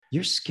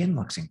Your skin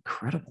looks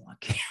incredible.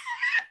 Okay.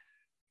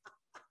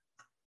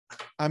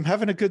 I'm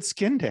having a good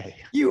skin day.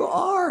 You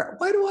are.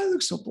 Why do I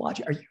look so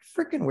blotchy? Are you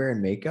freaking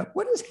wearing makeup?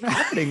 What is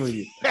happening with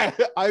you?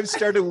 I've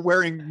started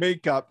wearing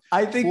makeup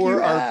I think for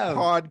you our have.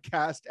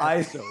 podcast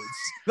episodes.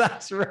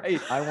 That's right.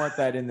 I want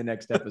that in the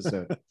next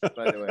episode,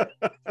 by the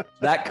way.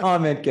 That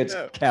comment gets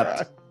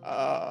kept.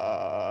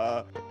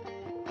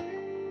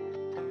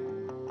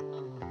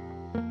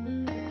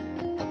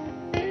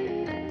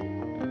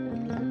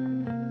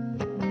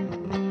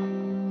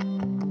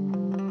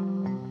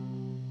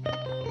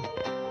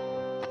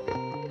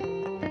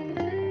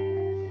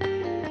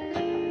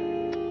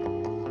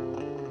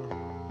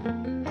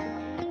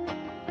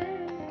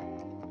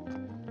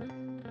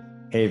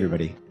 Hey,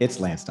 everybody, it's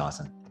Lance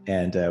Dawson,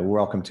 and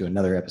welcome to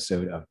another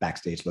episode of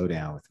Backstage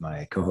Lowdown with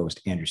my co-host,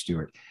 Andrew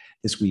Stewart.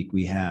 This week,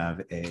 we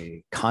have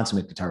a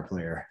consummate guitar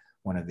player,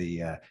 one of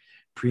the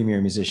premier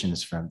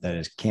musicians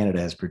that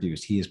Canada has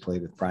produced. He has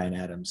played with Bryan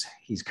Adams.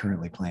 He's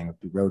currently playing with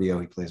Blue Rodeo.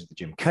 He plays with the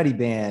Jim Cuddy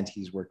Band.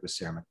 He's worked with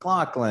Sarah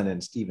McLachlan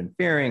and Stephen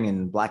Fearing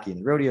and Blackie and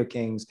the Rodeo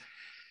Kings.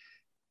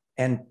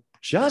 And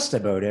just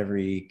about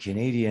every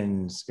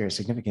Canadian or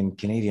significant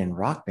Canadian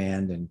rock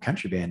band and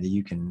country band that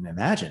you can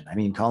imagine. I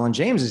mean, Colin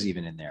James is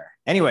even in there.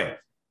 Anyway,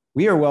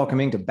 we are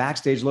welcoming to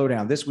Backstage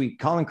Lowdown this week,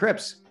 Colin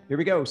Cripps. Here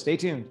we go. Stay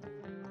tuned.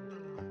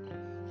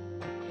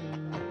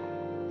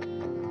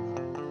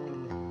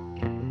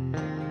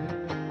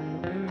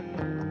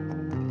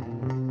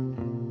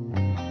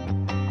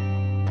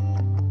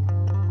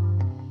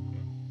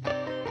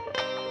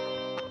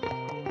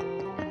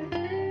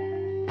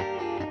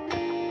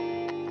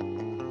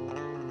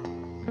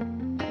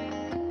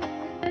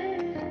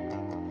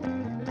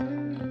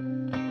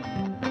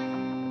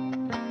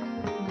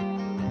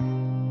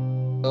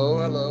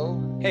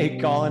 Hey,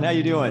 Colin, how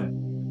you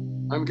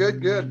doing? I'm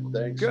good.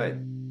 Thanks.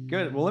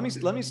 Good. Well,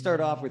 let me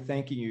start off with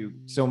thanking you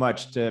so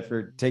much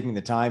for taking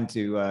the time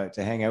to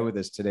hang out with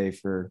us today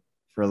for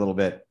a little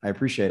bit. I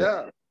appreciate it.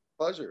 Yeah,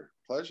 pleasure.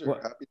 Well,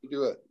 happy to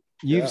do it.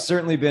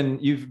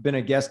 You've been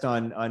a guest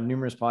on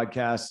numerous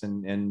podcasts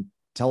and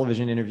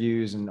television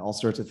interviews and all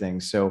sorts of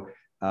things. So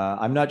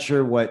I'm not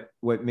sure what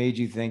made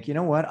you think, you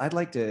know what, I'd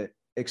like to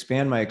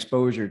expand my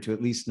exposure to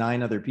at least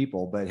 9 other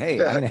people, but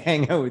hey, I'm going to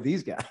hang out with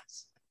these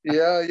guys.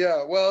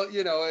 Yeah. Well,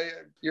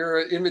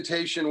 your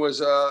invitation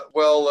was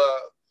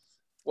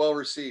well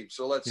received.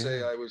 So let's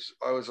say I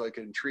was like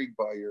intrigued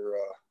by your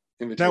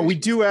invitation. Now we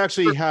do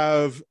actually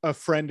have a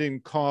friend in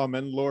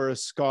common, Laura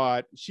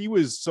Scott. She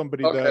was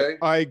somebody that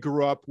I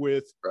grew up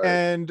with,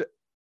 and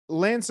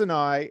Lance and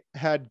I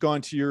had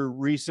gone to your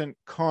recent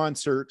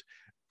concert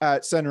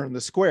at Center in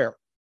the Square,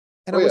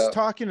 and I was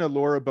talking to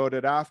Laura about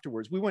it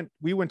afterwards. We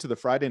went to the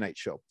Friday night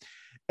show,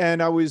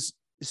 and I was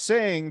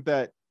saying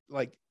that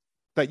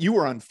you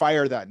were on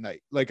fire that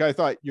night. Like, I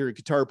thought your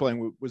guitar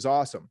playing was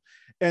awesome.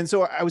 And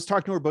so I was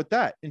talking to her about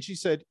that. And she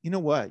said, you know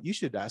what, you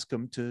should ask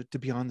him to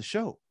be on the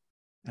show.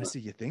 And I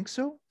said, you think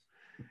so?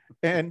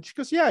 And she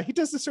goes, yeah, he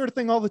does this sort of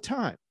thing all the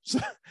time. So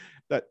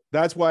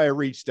that's why I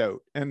reached out.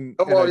 And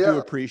I do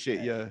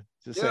appreciate you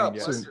saying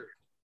yes.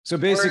 So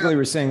basically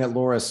we're saying that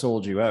Laura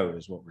sold you out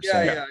is what we're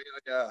saying.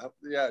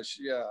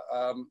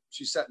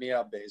 She set me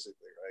up basically,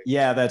 right?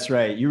 Yeah, that's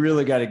right. You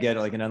really got to get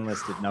like an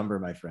unlisted number,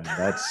 my friend.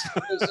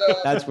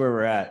 That's where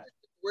we're at.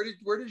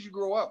 Where did you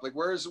grow up? Like,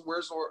 where's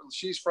Laura?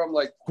 She's from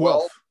like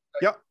Guelph.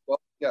 Yep.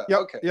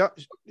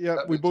 Yeah.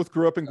 We both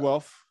grew up in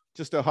Guelph,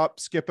 just a hop,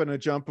 skip, and a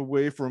jump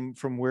away from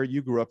where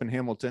you grew up in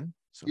Hamilton.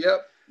 So.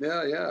 Yep.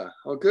 Yeah.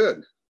 Oh,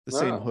 good.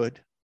 Same hood.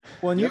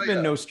 Well, and you've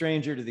been no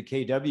stranger to the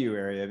KW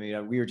area. I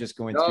mean, we were just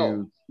going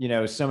through,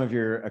 some of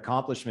your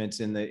accomplishments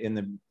in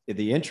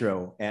the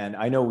intro, and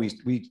I know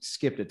we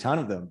skipped a ton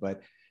of them,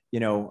 but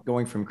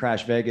going from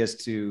Crash Vegas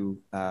to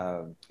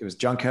it was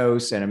Junk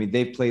House, and I mean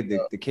they've played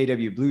the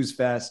KW Blues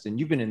Fest, and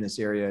you've been in this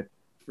area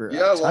for a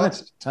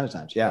ton of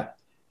times. Yeah.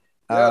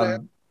 I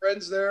have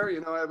friends there.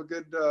 I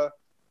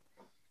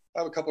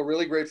have a couple of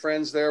really great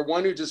friends there.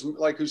 One who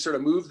who sort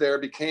of moved there,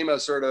 became a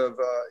sort of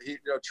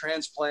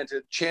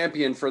transplanted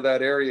champion for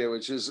that area,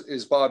 which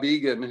is Bob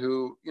Egan,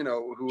 who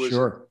was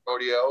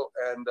rodeo,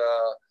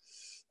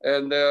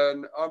 and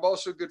then I'm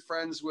also good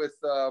friends with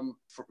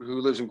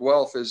who lives in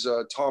Guelph is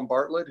Tom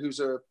Bartlett,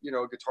 who's a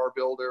guitar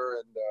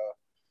builder,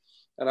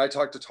 and I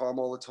talk to Tom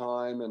all the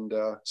time, and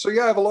so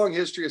I have a long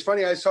history. It's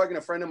funny, I was talking to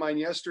a friend of mine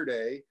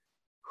yesterday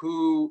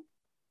who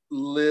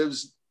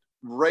lives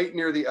right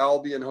near the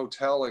Albion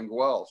Hotel in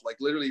Guelph, like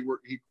literally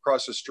he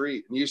crossed the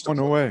street, and he used to. Oh,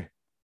 no way.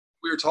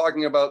 We were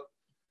talking about,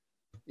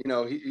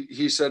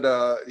 he said,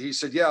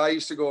 yeah, I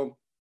used to go,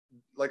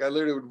 like I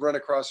literally would run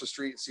across the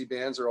street and see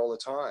bands there all the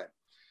time.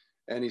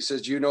 And he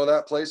says, do you know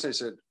that place? And I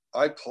said,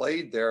 I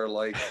played there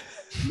like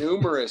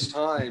numerous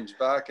times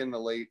back in the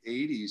late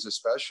 80s,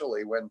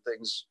 especially when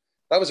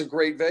that was a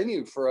great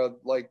venue for a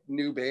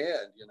new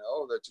band,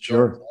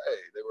 go play.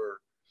 They were.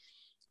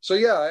 So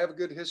I have a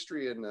good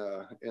history in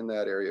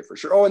that area for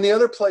sure. Oh, and the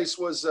other place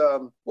was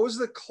what was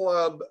the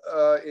club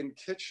in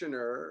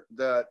Kitchener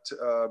that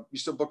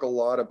used to book a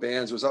lot of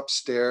bands? It was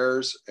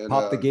upstairs. And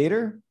Pop the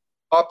Gator.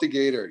 Pop the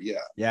Gator,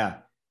 yeah. Yeah.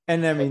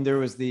 And I mean, there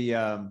was the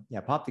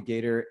Pop the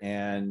Gator,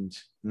 and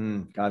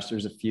gosh,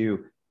 there's a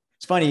few.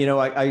 It's funny, you know,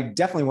 I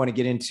definitely want to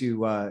get into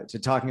to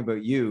talking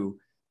about you,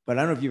 but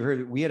I don't know if you've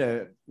heard. We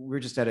were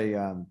just at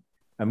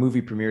a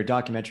movie premiere, a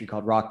documentary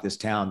called Rock This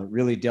Town that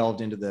really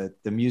delved into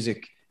the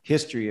music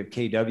history of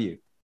KW,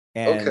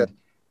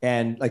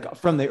 and like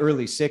from the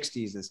early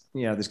 '60s,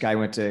 this guy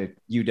went to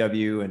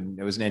UW and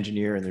it was an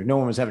engineer, and no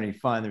one was having any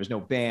fun. There was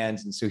no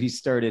bands, and so he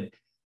started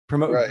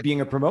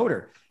being a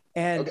promoter.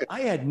 And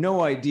I had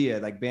no idea,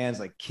 like bands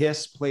like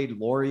Kiss played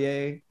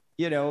Laurier,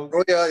 you know,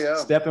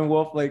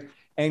 Steppenwolf, like,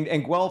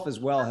 and Guelph as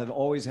well have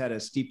always had a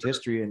steeped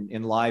history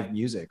in live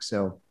music.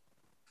 So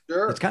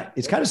it's kind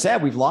of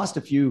sad. We've lost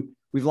a few.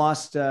 We've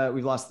lost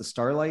the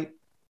Starlight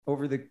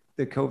over the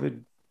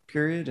COVID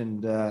period,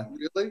 and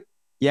really,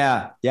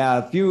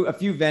 a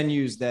few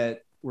venues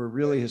that were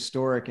really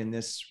historic in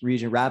this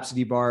region.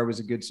 Rhapsody Bar was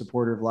a good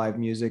supporter of live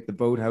music. The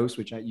Boathouse,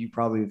 which you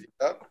probably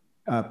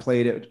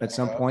played at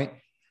some point.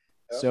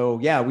 So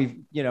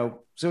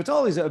so it's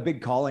always a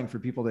big calling for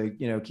people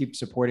to, keep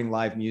supporting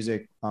live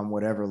music on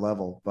whatever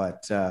level.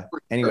 But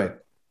anyway,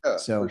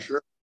 for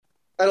sure.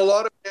 And a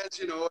lot of bands,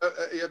 you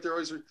have to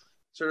always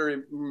sort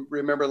of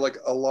remember, like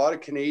a lot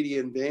of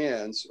Canadian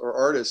bands or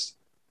artists,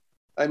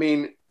 I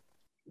mean,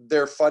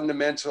 their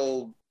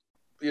fundamental,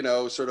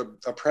 sort of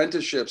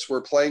apprenticeships were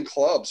playing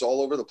clubs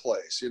all over the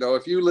place.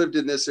 If you lived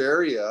in this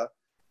area,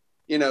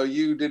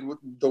 you did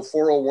the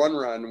 401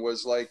 run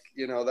was like,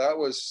 that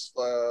was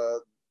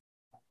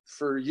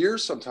for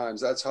years.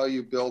 Sometimes that's how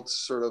you built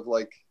sort of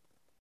like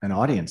an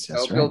audience.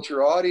 Built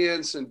your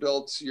audience and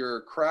built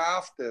your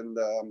craft. And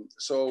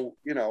so,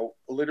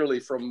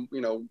 literally from,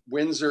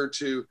 Windsor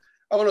to,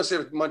 I want to say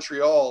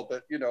Montreal,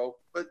 but,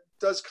 but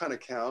does kind of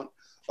count.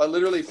 But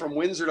literally from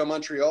Windsor to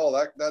Montreal,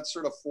 that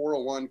sort of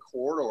 401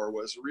 corridor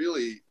was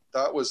really,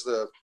 that was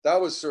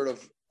sort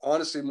of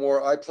honestly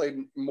more, I played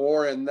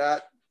more in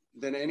that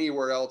than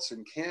anywhere else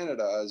in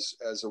Canada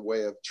as a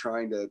way of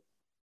trying to,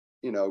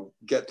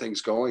 get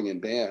things going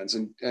in bands.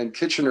 And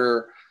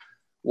Kitchener,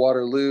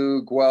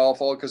 Waterloo, Guelph,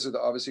 all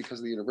obviously because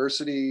of the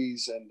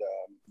universities. And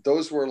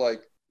those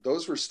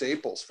were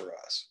staples for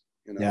us,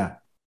 Yeah.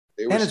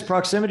 And its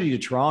proximity to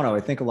Toronto.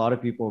 I think a lot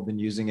of people have been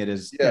using it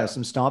as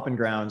some stomping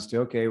grounds to,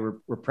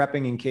 we're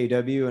prepping in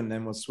KW and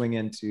then we'll swing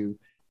into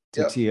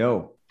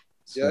TO.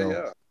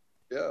 So,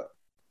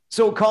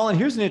 So Colin,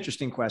 here's an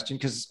interesting question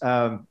because,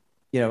 I'll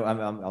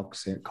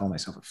call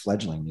myself a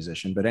fledgling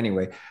musician, but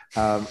anyway,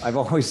 I've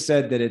always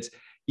said that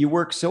you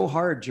work so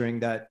hard during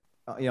that,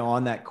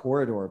 on that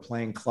corridor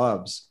playing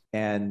clubs.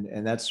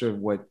 And that's sort of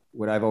what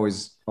I've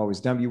always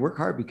done. You work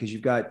hard because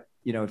you've got,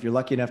 if you're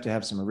lucky enough to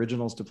have some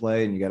originals to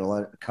play and you got a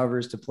lot of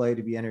covers to play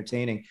to be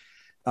entertaining.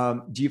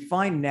 Do you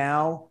find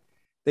now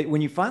that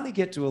when you finally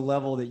get to a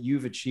level that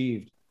you've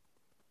achieved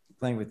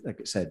playing with, like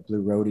I said,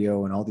 Blue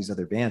Rodeo and all these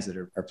other bands that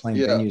are playing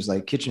venues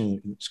like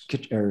Kitchen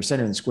or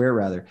Center in the Square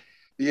rather,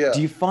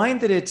 do you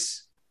find that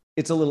it's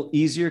a little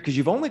easier because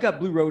you've only got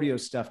Blue Rodeo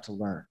stuff to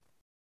learn,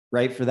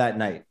 right, for that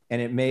night?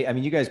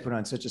 And you guys put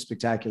on such a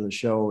spectacular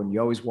show and you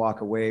always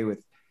walk away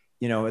with,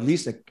 at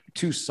least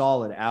 2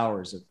 solid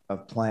hours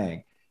of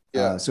playing.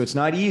 So it's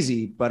not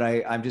easy, but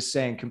I'm just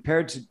saying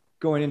compared to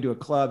going into a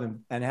club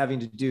and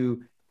having to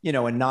do, a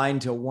 9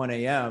 till 1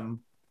 a.m.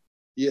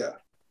 Yeah.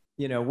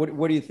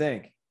 What do you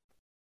think?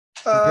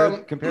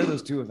 Compare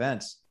those two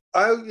events.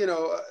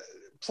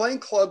 Playing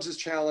clubs is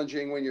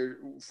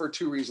challenging for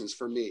 2 reasons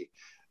for me.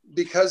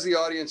 Because the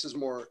audience is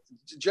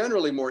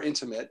generally more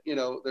intimate,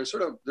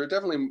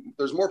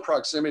 there's more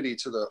proximity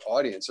to the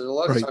audience. And a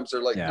lot of times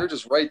they're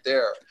just right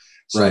there.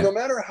 So no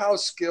matter how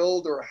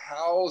skilled or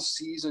how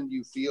seasoned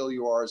you feel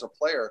you are as a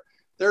player,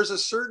 there's a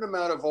certain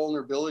amount of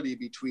vulnerability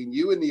between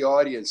you and the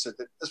audience,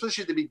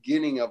 especially at the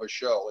beginning of a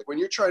show. Like when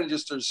you're trying to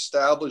just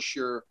establish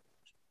your,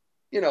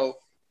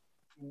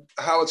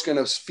 how it's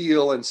going to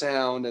feel and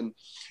sound.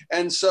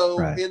 And so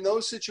in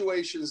those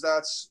situations,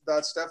 that's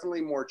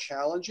definitely more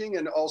challenging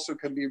and also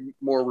can be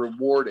more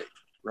rewarding.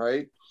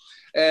 Right.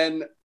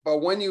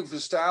 But when you've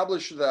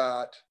established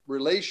that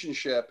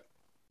relationship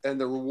and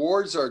the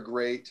rewards are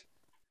great,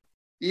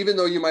 even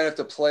though you might have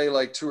to play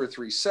like 2 or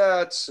 3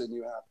 sets and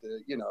you have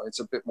to,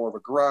 it's a bit more of a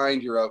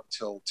grind. You're out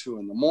till 2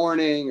 in the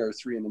morning or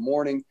 3 in the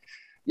morning,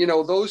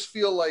 those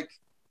feels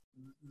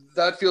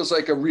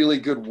like a really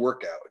good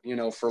workout,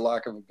 for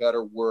lack of a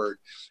better word.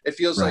 It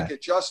feels like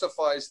it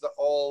justifies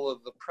all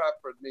of the prep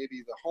or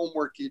maybe the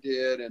homework you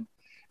did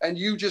and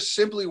you just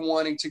simply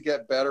wanting to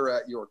get better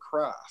at your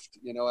craft,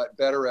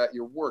 better at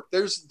your work.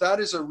 That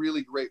is a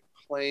really great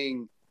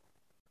playing,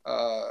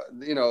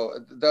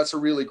 that's a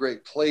really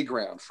great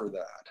playground for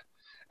that.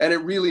 And it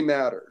really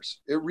matters.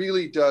 It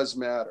really does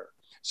matter.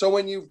 So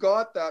when you've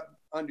got that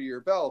under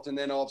your belt and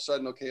then all of a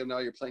sudden, now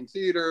you're playing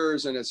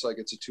theaters and it's a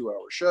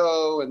 2-hour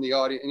show and the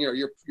audience,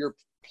 you're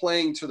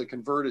playing to the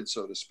converted,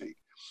 so to speak.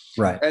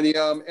 Right. And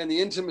the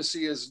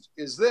intimacy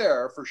is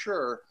there for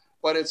sure,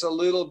 but it's a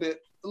little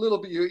bit,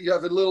 you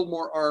have a little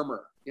more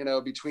armor,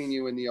 between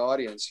you and the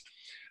audience.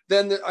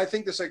 Then I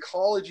think the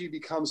psychology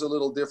becomes a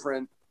little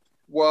different.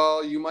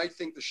 Well, you might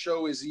think the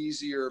show is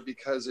easier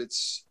because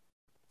it's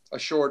a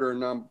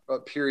shorter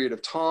period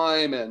of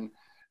time,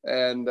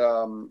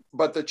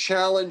 but the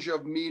challenge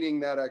of meeting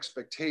that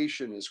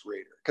expectation is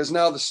greater because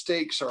now the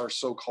stakes are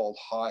so-called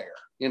higher.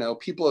 You know,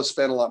 people have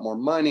spent a lot more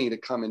money to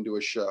come into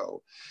a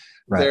show.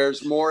 Right.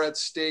 There's more at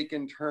stake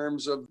in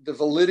terms of the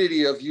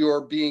validity of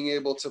your being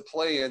able to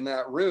play in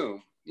that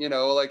room. You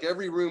know, like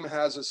every room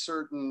has a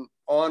certain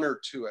honor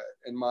to it,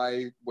 in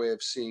my way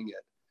of seeing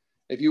it.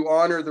 If you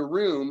honor the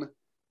room,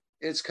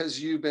 it's because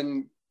you've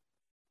been,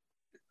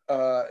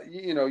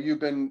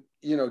 given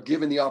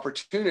the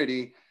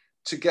opportunity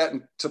to get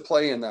to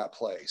play in that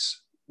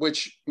place,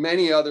 which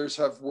many others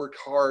have worked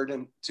hard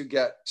and to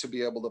get to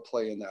be able to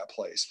play in that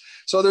place.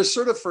 So there's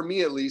sort of, for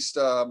me at least,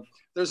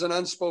 there's an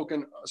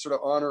unspoken sort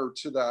of honor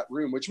to that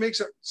room, which makes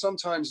it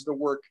sometimes the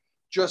work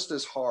just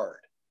as hard.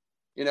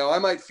 You know, I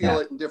might feel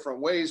it in different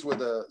ways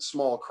with a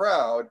small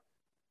crowd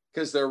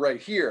because they're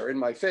right here in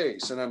my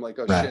face. And I'm like,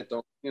 oh shit,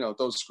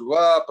 don't screw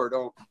up or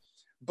don't.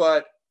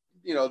 But,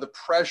 you know, the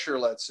pressure,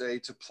 let's say,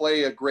 to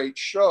play a great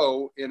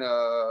show in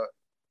a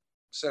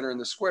center in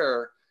the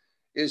square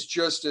is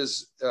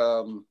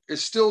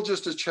still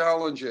just as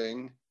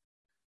challenging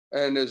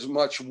and as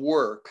much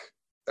work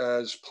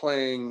as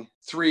playing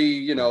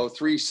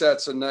three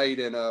sets a night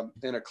in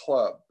a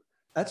club.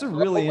 That's a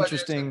really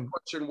interesting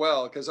question.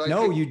 Well, because I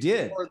think you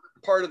did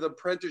part of the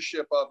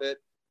apprenticeship of it,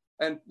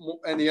 and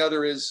the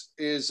other is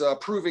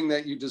proving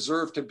that you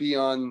deserve to be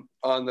on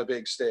the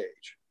big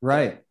stage.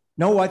 Right.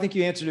 No, I think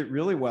you answered it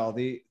really well.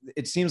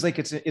 It seems like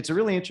it's a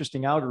really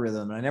interesting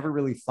algorithm, and I never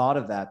really thought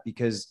of that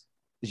because,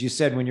 as you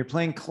said, when you're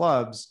playing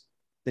clubs,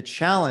 the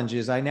challenge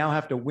is I now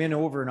have to win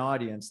over an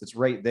audience that's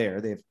right there.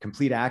 They have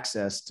complete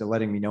access to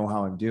letting me know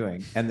how I'm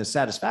doing, and the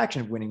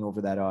satisfaction of winning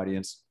over that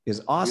audience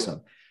is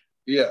awesome. Yeah.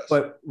 Yes.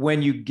 But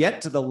when you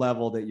get to the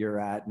level that you're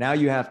at, now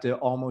you have to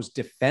almost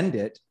defend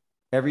it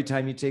every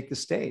time you take the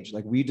stage.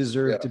 Like, we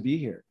deserve to be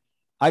here.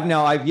 I've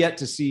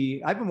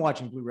been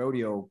watching Blue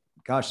Rodeo,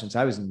 since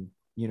I was in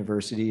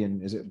university,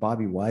 and is it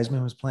Bobby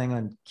Wiseman was playing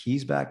on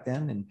keys back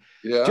then? And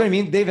do you know what I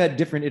mean? They've had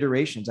different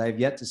iterations. I have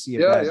yet to see a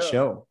bad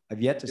show.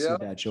 I've yet to see a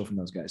bad show from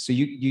those guys. So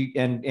you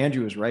and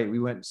Andrew was right. We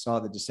went and saw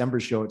the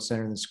December show at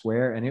Center in the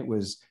Square, and it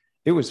was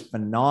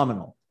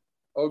phenomenal.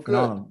 Oh, good.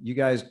 Phenomenal. You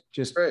guys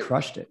just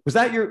crushed it.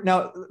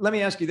 Now let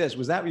me ask you this.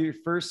 Was that your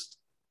first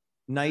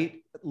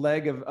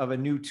leg of a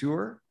new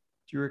tour?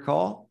 Do you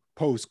recall?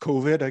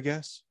 Post-COVID, I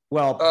guess.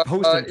 Well,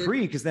 post and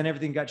pre, because then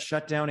everything got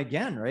shut down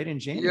again, right? In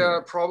January. Yeah,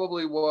 it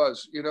probably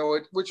was,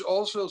 which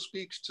also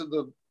speaks to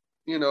the,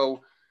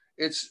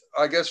 it's,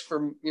 I guess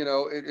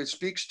it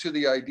speaks to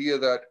the idea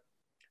that,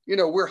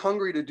 we're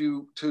hungry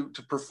to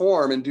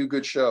perform and do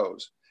good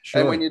shows.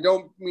 Sure. And when you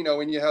don't,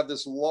 when you have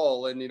this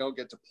lull and you don't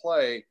get to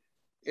play,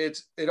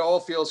 it all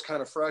feels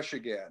kind of fresh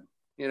again,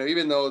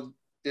 even though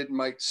it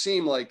might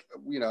seem like,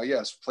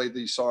 yes, played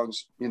these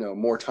songs,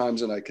 more times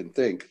than I can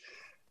think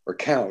or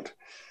count,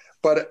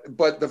 but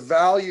the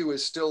value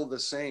is still the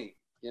same.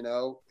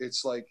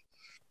 It's like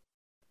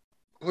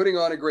putting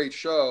on a great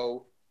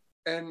show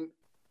and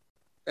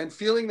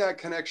feeling that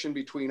connection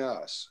between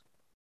us.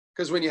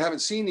 Because when you haven't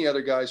seen the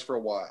other guys for a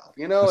while,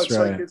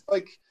 it's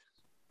like,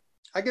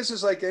 I guess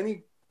it's like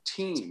any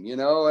team,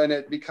 and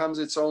it becomes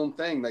its own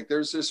thing. Like,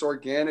 there's this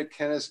organic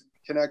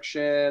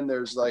connection.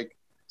 There's like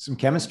some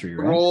chemistry,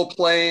 right? Role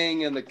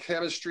playing and the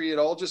chemistry. It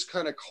all just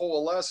kind of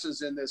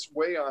coalesces in this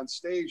way on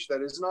stage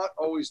that is not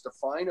always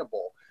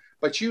definable.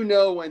 But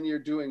when you're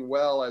doing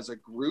well as a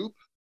group,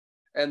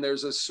 and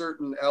there's a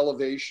certain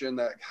elevation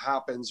that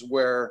happens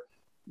where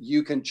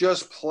you can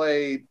just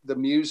play the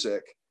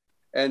music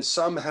and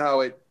somehow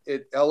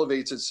it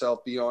elevates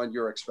itself beyond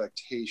your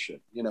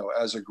expectation,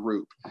 as a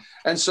group.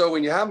 And so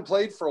when you haven't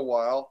played for a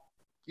while,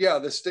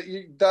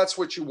 that's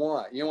what you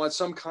want. You want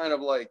some kind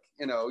of like,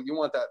 you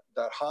want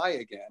that high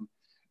again.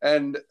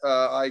 And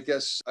I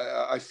guess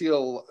I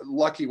feel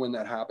lucky when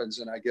that happens.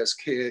 And I guess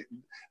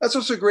that's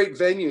what's a great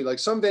venue. Like,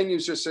 some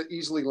venues just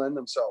easily lend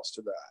themselves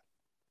to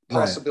that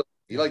possibility.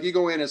 Right. Like, you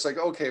go in, it's like,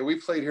 okay,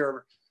 we've played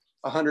here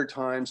 100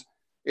 times.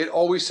 It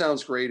always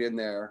sounds great in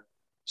there.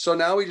 So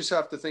now we just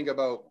have to think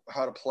about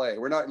how to play.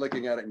 We're not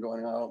looking at it and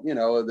going, oh,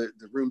 the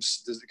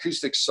rooms, the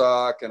acoustics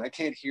suck and I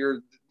can't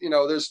hear,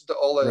 there's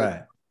all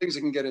the things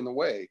that can get in the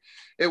way.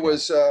 It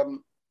was,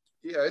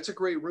 it's a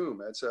great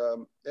room.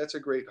 It's a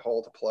great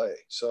hall to play.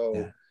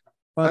 So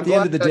well, at the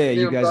end of the day,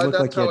 you guys look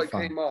like you had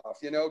fun. Came off,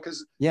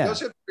 because you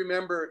also have to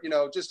remember,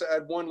 just to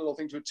add one little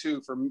thing to it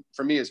too,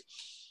 for me, is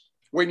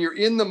when you're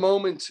in the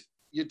moment,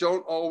 you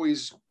don't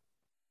always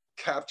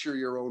capture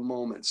your own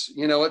moments.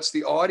 It's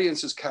the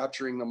audience is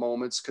capturing the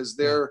moments because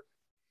they're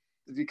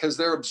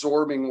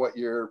absorbing what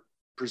you're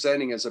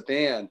presenting as a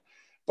band.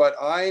 But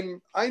I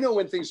know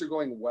when things are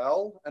going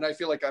well, and I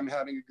feel like I'm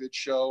having a good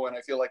show, and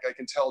I feel like I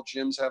can tell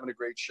Jim's having a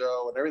great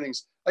show, and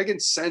I can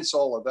sense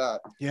all of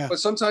that. Yeah. But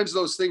sometimes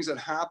those things that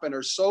happen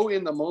are so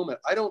in the moment.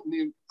 I don't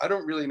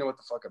really know what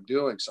the fuck I'm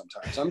doing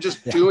sometimes. I'm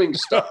just doing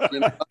stuff.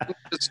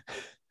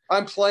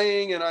 I'm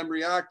playing and I'm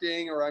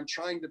reacting, or I'm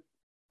trying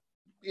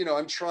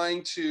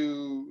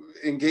to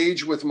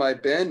engage with my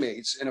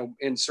bandmates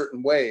in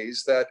certain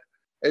ways that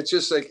it's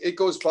just like it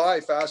goes by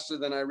faster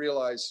than I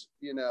realize,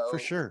 you know, for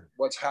sure,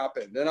 what's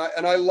happened. And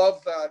I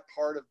love that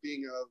part of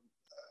being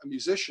a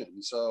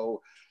musician.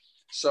 So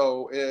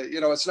you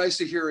know, it's nice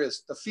to hear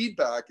the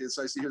feedback. It's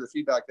nice to hear the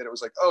feedback that it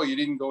was like, oh, you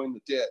didn't go in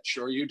the ditch,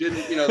 or you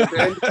didn't, you know, the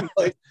band didn't,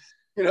 like,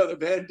 you know, the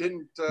band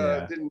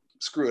didn't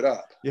screw it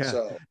up. Yeah.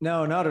 So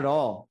no, not at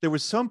all. There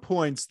was some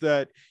points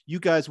that you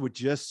guys would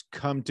just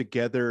come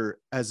together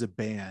as a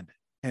band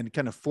and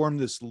kind of form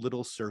this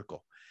little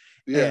circle.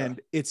 Yeah. And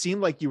it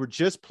seemed like you were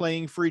just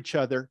playing for each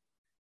other,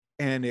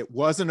 and it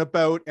wasn't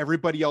about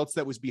everybody else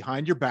that was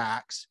behind your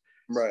backs.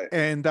 Right.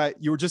 And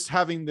that you were just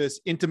having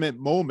this intimate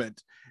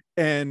moment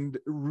and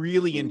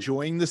really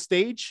enjoying the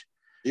stage.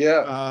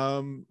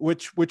 Yeah.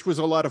 Which was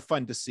a lot of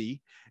fun to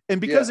see. And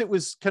because it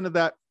was kind of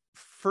that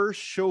first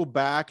show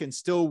back and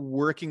still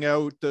working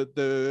out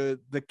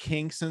the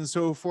kinks and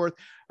so forth.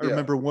 I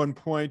remember one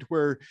point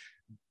where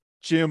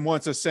Jim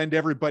wants to send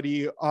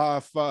everybody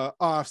off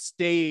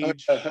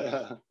stage.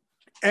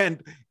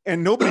 And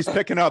nobody's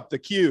picking up the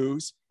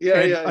cues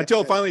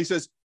until finally he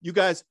says, you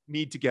guys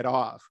need to get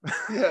off.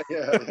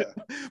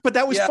 But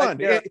that was fun.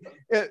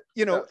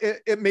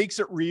 It makes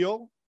it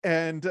real,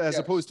 and as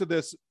opposed to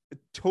this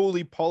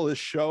totally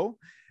polished show,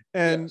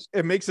 and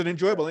it makes it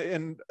enjoyable,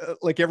 and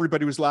like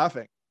everybody was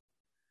laughing.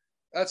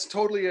 That's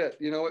totally it.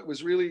 You know, it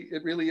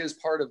really is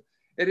part of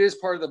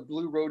the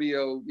Blue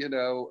Rodeo, you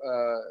know,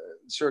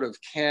 sort of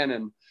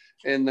canon,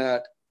 in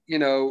that, you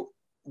know,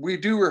 we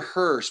do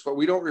rehearse, but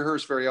we don't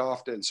rehearse very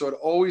often. So it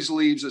always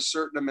leaves a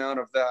certain amount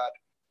of that.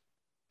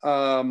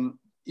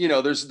 You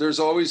know, there's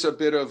always a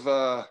bit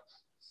of,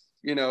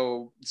 you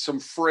know, some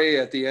fray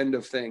at the end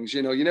of things.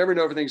 You know, you never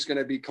know if everything's going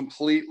to be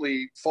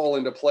completely fall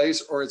into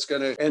place, or it's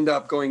going to end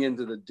up going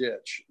into the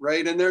ditch,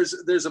 right? And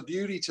there's a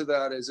beauty to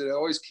that, is it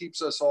always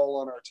keeps us all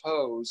on our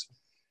toes.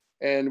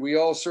 And we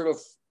all sort of,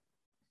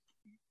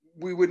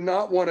 we would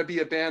not want to be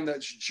a band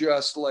that's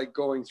just like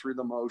going through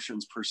the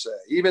motions per se,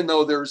 even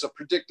though there's a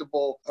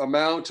predictable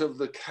amount of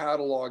the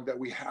catalog that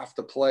we have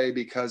to play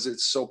because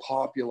it's so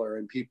popular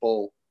and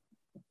people,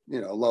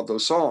 you know, love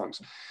those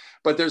songs.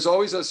 But there's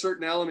always a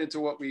certain element to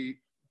what we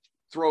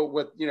throw,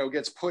 what, you know,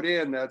 gets put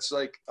in. That's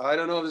like, I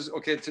don't know,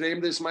 okay, today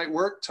this might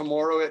work,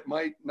 tomorrow it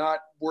might not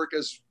work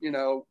as, you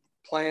know,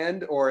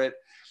 planned,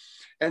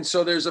 and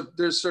so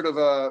there's sort of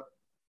a,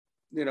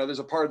 you know, there's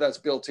a part that's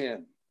built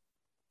in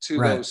to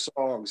those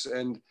songs.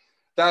 And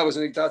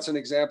that's an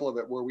example of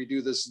it, where we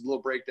do this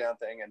little breakdown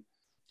thing.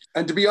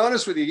 And to be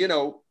honest with you, you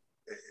know,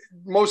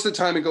 most of the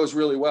time it goes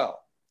really well,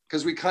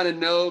 because we kind of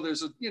know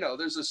there's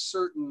a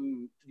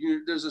certain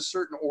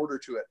order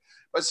to it.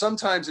 But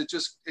sometimes it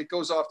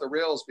goes off the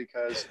rails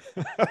because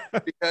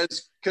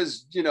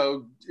you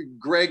know,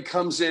 Greg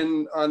comes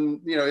in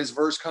on, you know, his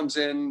verse comes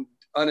in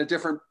on a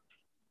different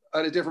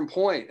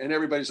point, and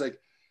everybody's like,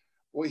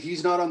 well,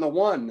 he's not on the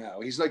 1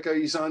 now. He's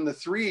on the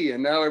 3,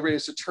 and now everybody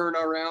has to turn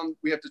around.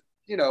 We have to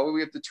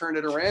turn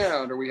it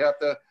around, or we have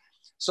to.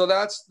 So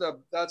that's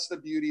the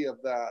beauty of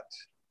that.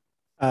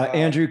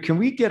 Andrew, can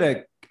we get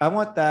I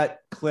want that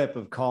clip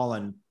of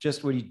Colin,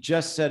 just what he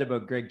just said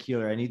about Greg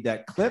Keeler. I need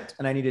that clipped,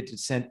 and I need it to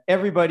send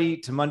everybody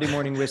to Monday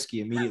Morning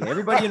Whiskey immediately.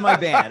 Everybody in my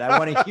band, I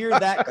want to hear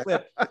that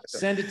clip.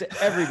 Send it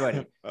to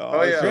everybody.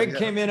 Greg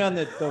came in on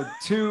the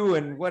 2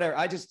 and whatever.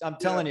 I'm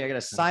telling you, I got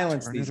to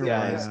silence these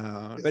guys.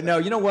 But no,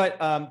 you know what,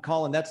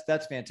 Colin,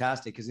 that's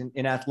fantastic, because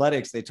in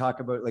athletics, they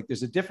talk about, like,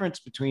 there's a difference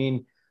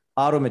between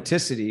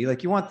automaticity.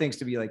 Like, you want things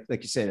to be like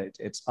you said,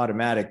 it's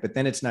automatic, but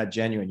then it's not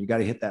genuine. You got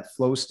to hit that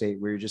flow state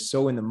where you're just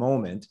so in the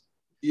moment.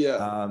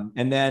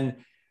 And then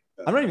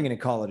I'm not even going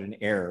to call it an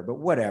error, but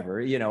whatever,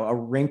 you know, a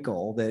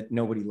wrinkle that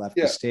nobody left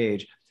the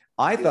stage.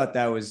 I thought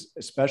that was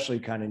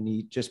especially kind of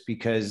neat, just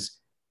because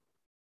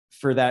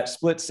for that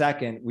split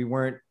second, we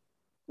weren't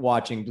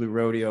watching Blue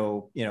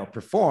Rodeo, you know,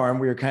 perform.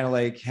 We were kind of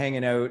like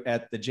hanging out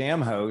at the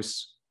jam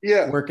house,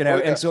 working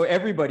out. And so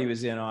everybody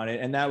was in on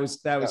it. And that was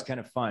kind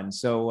of fun.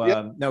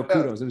 So no,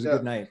 kudos. It was a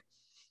good night.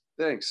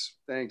 Thanks.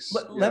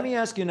 Let me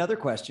ask you another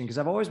question, because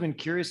I've always been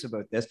curious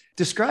about this.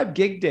 Describe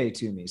gig day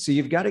to me. So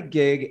you've got a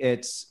gig.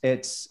 It's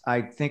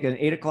I think an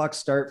 8 o'clock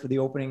start for the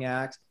opening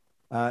act.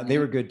 They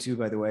were good too,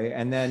 by the way.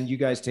 And then you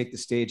guys take the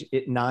stage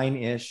at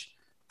 9-ish.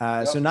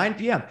 So 9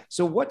 p.m.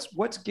 So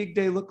what's gig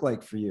day look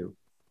like for you?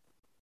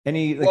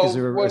 Is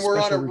there a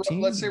special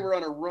routine? Let's say we're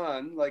on a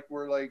run.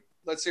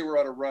 Let's say we're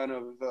on a run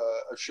of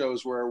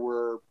shows where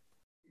we're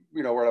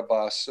on a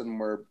bus and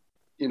we're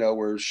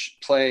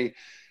playing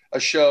a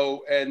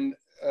show, and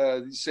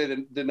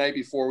say the night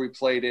before we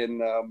played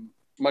in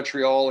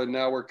Montreal, and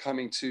now we're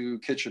coming to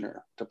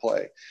Kitchener to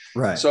play.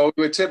 Right. So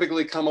we would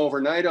typically come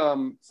overnight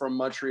from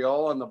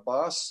Montreal on the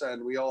bus,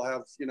 and we all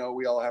have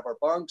our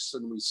bunks,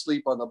 and we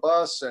sleep on the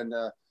bus, and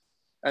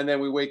then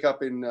we wake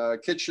up in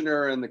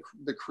Kitchener, and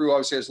the crew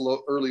obviously has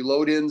early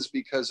load-ins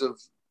because of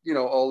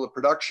all the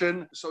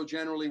production. So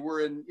generally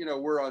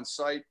we're on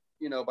site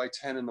by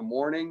 10 in the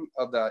morning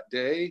of that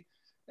day,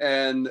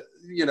 and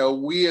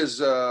we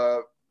as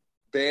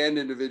band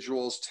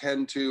individuals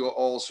tend to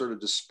all sort of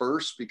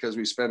disperse because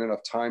we spend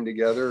enough time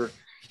together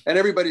And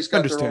everybody's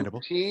got their own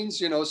routines.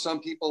 You know, some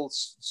people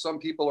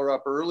are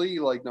up early,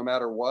 like no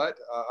matter what.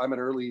 I'm an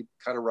early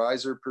kind of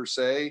riser per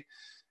se.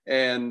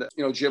 And,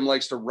 you know, Jim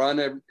likes to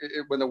run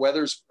when the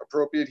weather's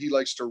appropriate. He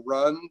likes to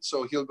run.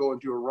 So he'll go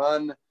and do a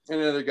run.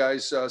 And other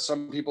guys,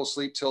 some people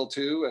sleep till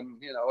 2. And,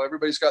 you know,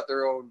 everybody's got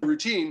their own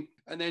routine.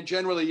 And then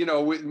generally, you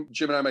know,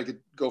 Jim and I might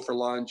go for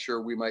lunch,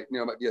 or we might, you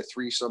know, it might be a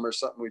threesome or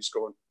something. We just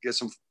go and get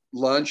some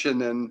lunch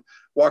and then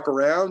walk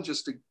around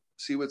just to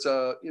see what's,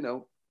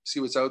 see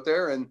what's out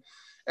there.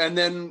 And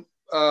then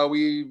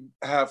we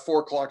have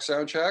 4 o'clock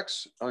sound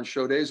checks on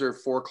show days, or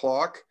 4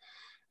 o'clock.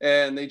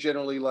 And they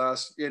generally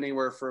last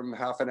anywhere from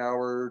half an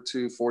hour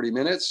to 40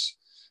 minutes.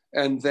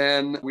 And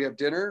then we have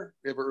dinner.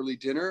 We have early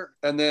dinner.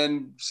 And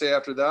then say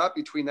after that,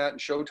 between that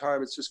and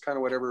showtime, it's just kind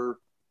of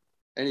whatever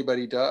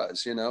anybody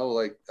does, you know,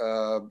 like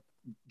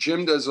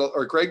Jim does,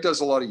 or Greg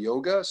does a lot of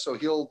yoga. So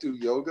he'll do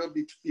yoga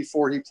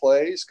before he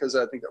plays, because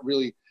I think that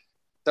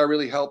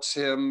really helps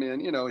him.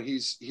 And, you know,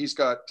 he's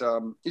got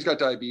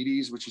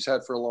diabetes, which he's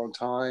had for a long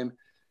time.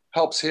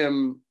 Helps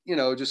him, you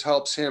know, just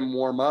helps him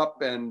warm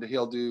up, and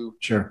he'll do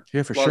a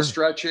lot of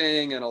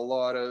stretching and a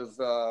lot of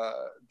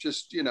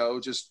just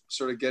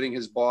sort of getting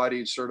his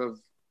body sort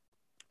of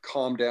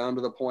calm down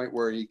to the point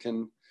where he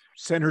can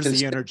centers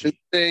the energy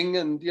thing.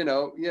 And, you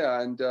know,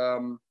 yeah.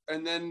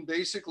 And then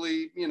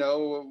basically, you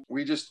know,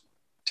 we just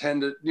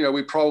tend to, you know,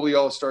 we probably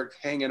all start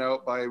hanging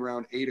out by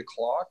around 8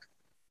 o'clock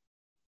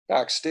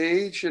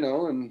backstage, you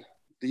know, and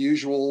the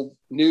usual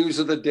news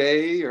of the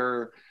day,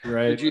 or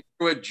right. Did you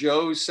hear what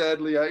Joe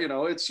said? You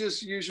know, it's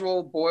just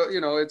usual boy,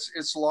 you know,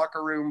 it's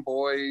locker room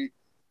boy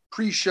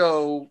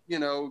pre-show, you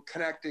know,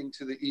 connecting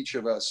to each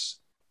of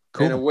us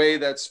in a way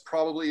that's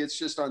probably, it's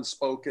just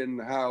unspoken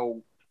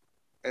how,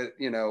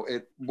 you know,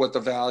 what the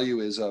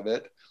value is of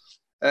it.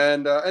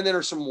 And then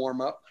there's some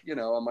warm up, you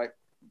know,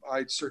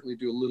 I'd certainly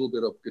do a little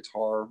bit of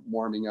guitar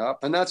warming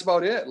up, and that's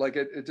about it. Like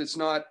it's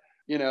not,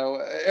 you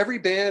know, every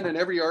band and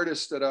every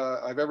artist that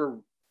I've ever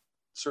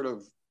sort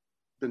of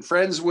been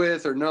friends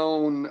with or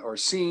known or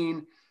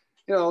seen,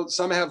 you know,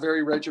 some have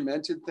very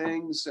regimented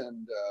things,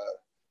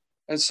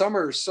 and some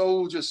are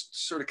so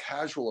just sort of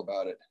casual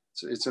about it.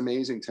 It's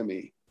amazing to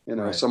me, you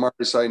know. Right. Some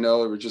artists I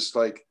know are just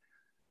like,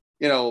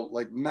 you know,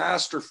 like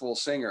masterful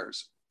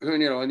singers who,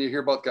 you know, and you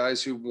hear about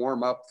guys who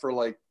warm up for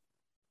like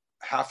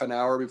half an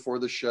hour before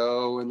the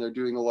show, and they're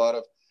doing a lot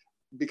of,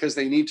 because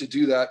they need to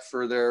do that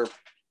for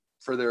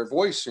their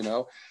voice, you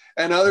know.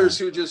 And others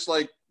who just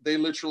like, they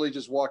literally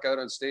just walk out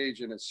on stage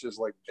and it's just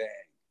like, bang,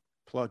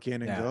 plug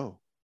in and go.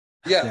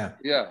 Yeah.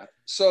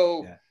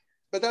 So,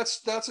 but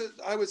that's it.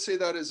 I would say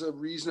that is a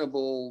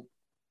reasonable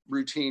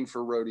routine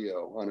for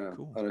rodeo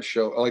on a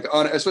show, like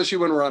especially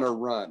when we're on a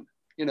run,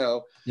 you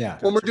know. Yeah.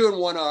 When we're doing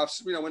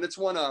one-offs, you know, when it's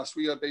one-offs,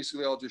 we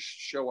basically all just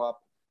show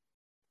up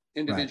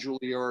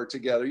individually or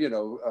together, you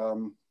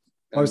know.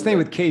 I was thinking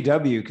with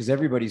KW, because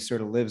everybody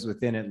sort of lives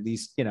within at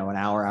least, you know, an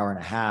hour and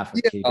a half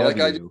of KW.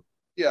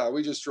 Like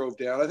we just drove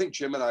down. I think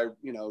Jim and I,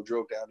 you know,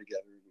 drove down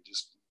together. We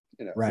just,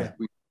 you know, right.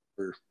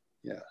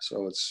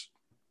 So it's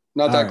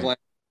not that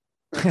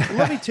glamorous.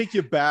 Let me take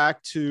you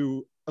back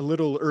to a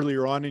little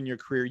earlier on in your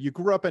career. You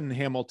grew up in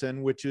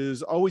Hamilton, which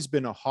has always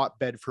been a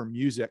hotbed for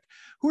music.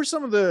 Who are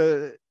some of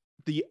the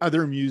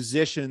other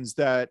musicians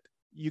that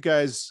you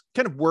guys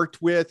kind of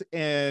worked with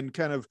and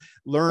kind of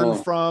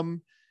learned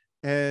from,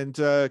 and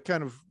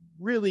kind of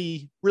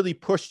really, really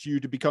pushed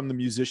you to become the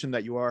musician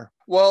that you are?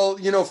 Well,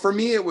 you know, for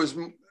me,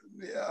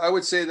 I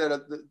would say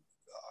that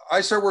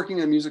I started working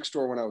in a music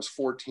store when I was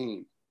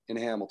 14 in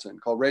Hamilton,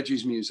 called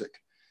Reggie's Music.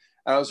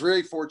 And I was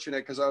really fortunate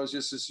because I was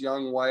just this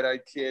young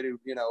white-eyed kid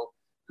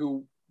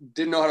who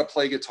didn't know how to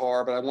play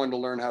guitar, but I wanted to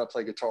learn how to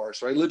play guitar.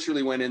 So I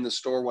literally went in the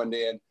store one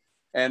day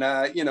and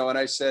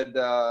I said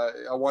I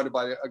wanted to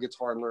buy a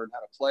guitar and learn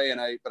how to play,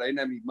 but I didn't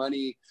have any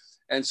money.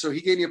 And so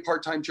he gave me a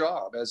part-time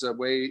job as a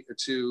way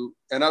to,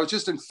 and I was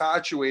just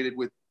infatuated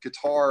with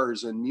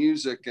guitars and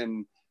music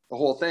and the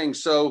whole thing.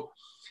 So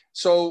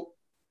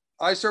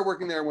I started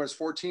working there when I was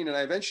 14, and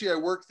I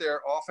worked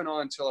there off and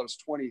on until I was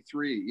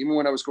 23, even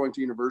when I was going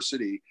to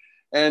university.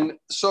 And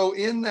so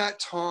in that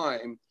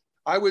time,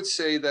 I would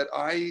say that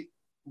I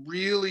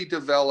really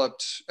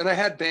developed, and I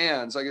had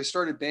bands, like I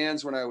started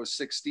bands when I was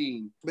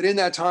 16, but in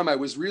that time I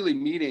was really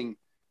meeting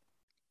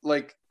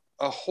like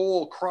a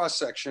whole cross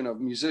section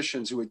of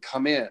musicians who would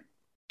come in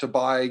to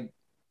buy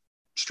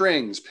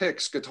strings,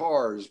 picks,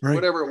 guitars, right,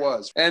 whatever it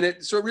was. And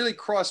so it really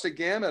crossed a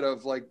gamut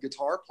of like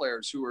guitar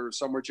players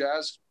some were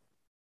jazz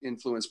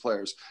influenced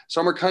players,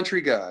 some were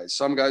country guys,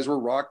 some guys were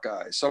rock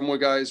guys, some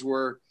guys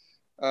were,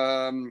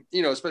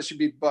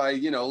 especially by,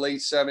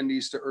 late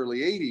 70s to early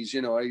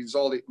 80s, I used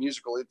all the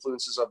musical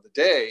influences of the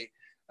day.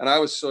 And I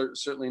was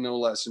certainly no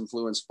less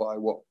influenced by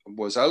what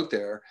was out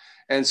there.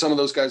 And some of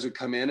those guys would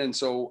come in. And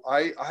so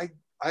I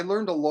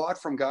learned a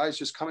lot from guys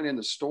just coming in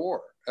the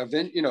store,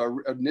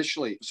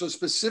 initially. So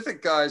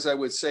specific guys, I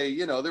would say,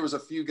 there was a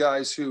few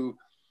guys who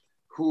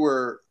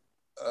were,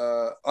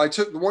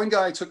 one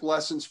guy I took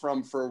lessons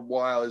from for a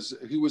while.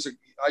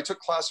 I took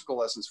classical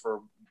lessons for a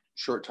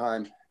short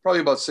time,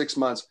 probably about 6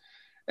 months.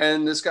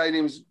 And this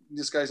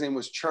guy's name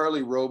was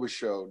Charlie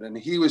Robichaud. And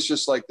he was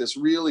just like this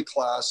really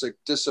classic,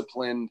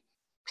 disciplined,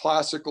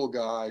 classical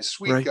guy,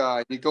 sweet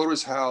guy. You'd go to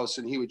his house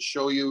and he would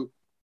show you,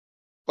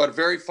 but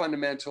very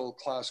fundamental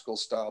classical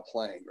style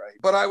playing, right?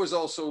 But I was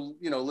also,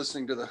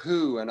 listening to The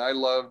Who, and I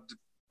loved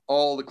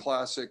all the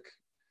classic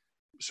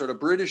sort of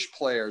British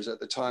players at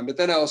the time. But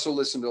then I also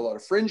listened to a lot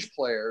of fringe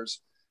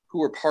players who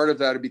were part of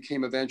that. It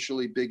became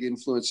eventually big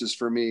influences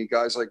for me,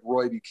 guys like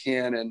Roy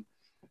Buchanan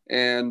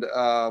and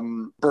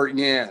Bert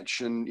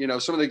Jansch, and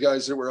some of the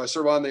guys that were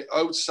sort of on the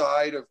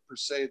outside of, per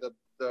se,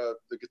 the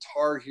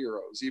guitar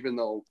heroes, even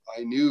though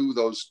I knew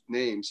those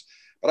names.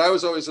 But I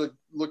was always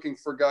looking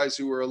for guys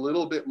who were a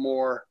little bit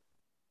more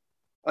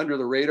under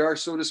the radar,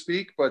 so to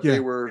speak, but they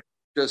were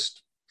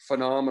just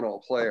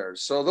phenomenal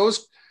players. So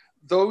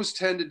those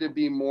tended to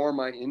be more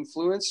my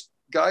influence.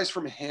 Guys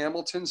from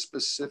Hamilton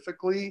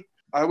specifically,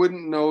 I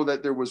wouldn't know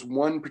that there was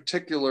one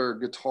particular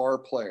guitar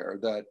player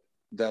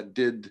that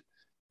did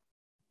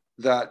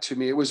that to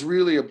me. It was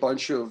really a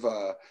bunch of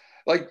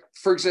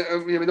for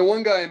example, the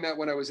one guy I met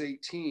when I was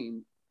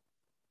 18,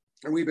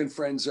 and we've been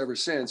friends ever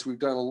since. We've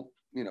done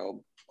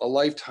a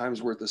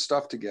lifetime's worth of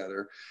stuff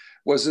together,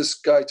 was this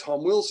guy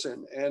Tom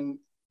Wilson. And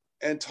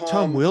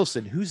Tom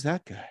Wilson, who's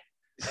that guy?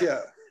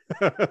 Yeah.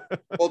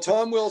 Well,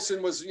 Tom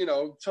Wilson was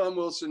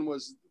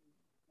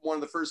one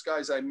of the first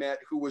guys I met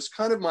who was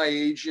kind of my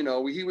age. He's a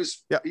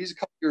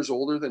couple years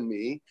older than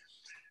me,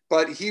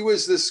 but he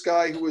was this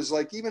guy who was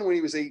like, even when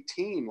he was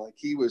 18, like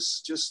he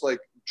was just like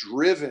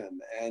driven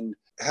and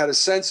had a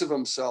sense of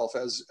himself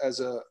as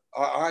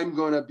I'm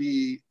going to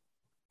be,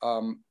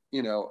 a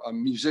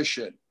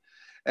musician.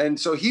 And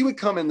so he would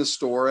come in the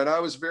store, and I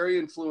was very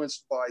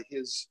influenced by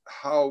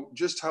how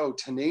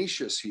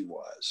tenacious he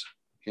was,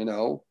 And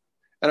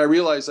I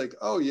realized, like,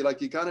 oh, you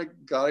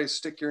gotta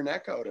stick your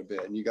neck out a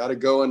bit, and you gotta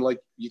go and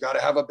you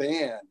gotta have a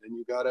band, and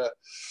you gotta,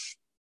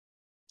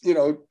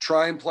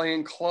 try and play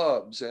in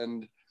clubs.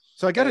 And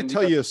so I gotta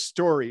tell you a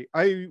story.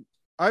 I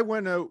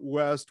went out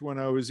west when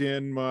I was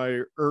in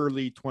my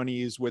early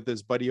 20s with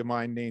this buddy of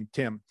mine named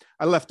Tim.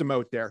 I left him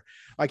out there.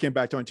 I came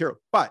back to Ontario,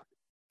 but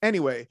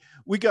anyway,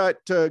 we got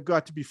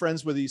to be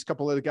friends with these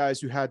couple of the guys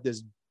who had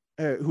this,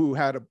 who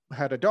had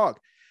a dog,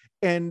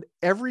 and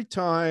every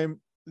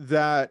time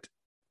that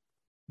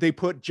they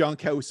put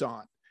Junk House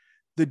on,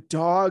 the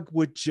dog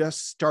would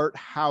just start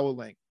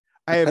howling.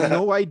 I have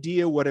no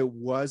idea what it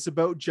was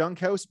about Junk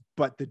House,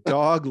 but the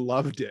dog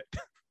loved it.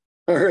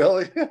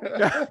 Really?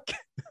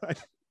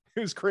 It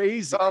was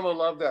crazy. Tom will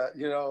love that.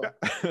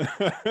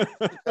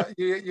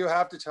 You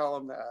have to tell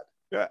him that.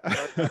 Yeah.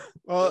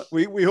 Well,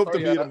 we hope to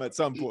meet him at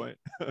some point.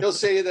 He'll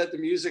say that the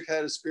music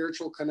had a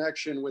spiritual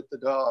connection with the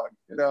dog,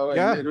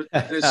 and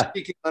it's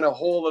speaking on a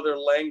whole other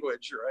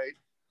language, right?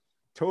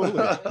 Totally.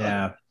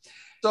 Yeah.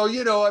 So,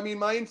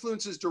 my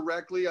influences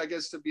directly, I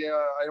guess, I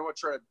don't want to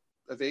try to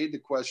evade the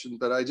question,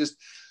 but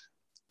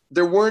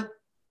there weren't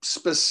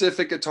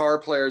specific guitar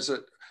players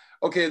that,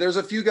 okay, there's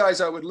a few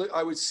guys I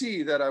would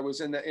see that I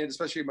was in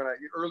especially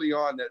early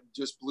on, that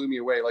just blew me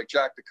away, like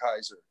Jack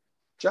DeKaiser.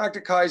 Jack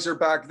DeKaiser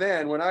back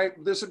then,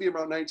 this would be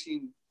around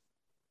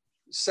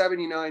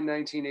 1979,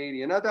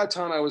 1980. And at that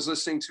time I was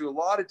listening to a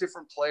lot of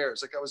different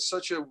players. Like I was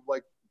such a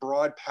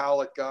broad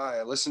palette guy.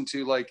 I listened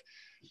to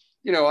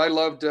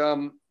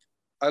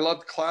I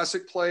loved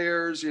classic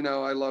players,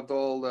 I loved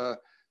all the,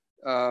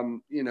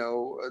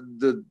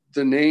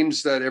 the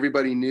names that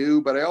everybody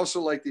knew, but I also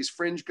like these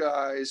fringe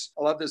guys.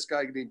 I love this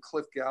guy named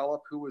Cliff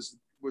Gallup, who was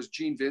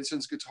Gene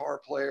Vincent's guitar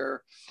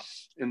player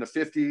in the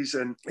 50s.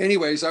 And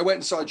anyways, I went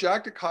and saw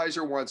Jack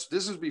DeKaiser once.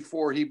 This was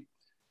before he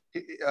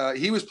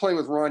was playing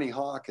with Ronnie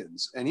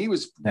Hawkins, and he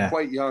was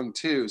quite young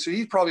too. So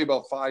he's probably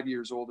about 5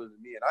 years older than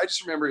me. And I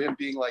just remember him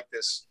being like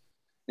this,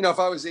 if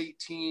I was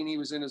 18, he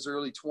was in his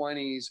early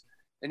 20s,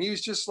 and he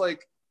was just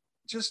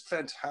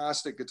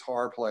fantastic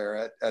guitar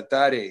player at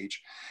that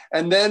age.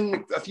 And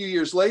then a few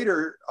years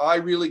later, I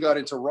really got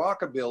into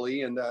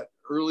rockabilly and that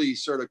early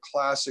sort of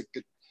classic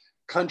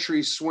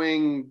country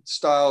swing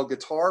style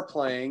guitar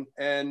playing.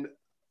 And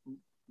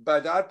by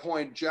that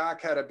point,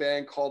 Jack had a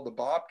band called the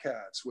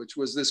Bobcats, which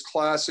was this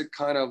classic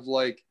kind of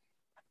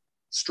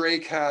Stray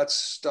Cats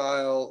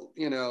style,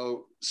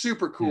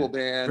 super cool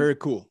band. Very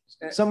cool.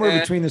 Somewhere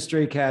between the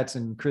Stray Cats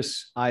and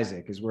Chris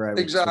Isaak is where I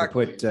would sort of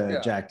put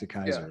Jack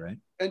DeKaiser, right?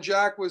 And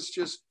Jack was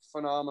just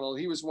phenomenal.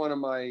 He was one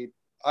of I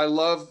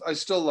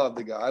still love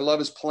the guy. I love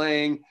his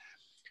playing.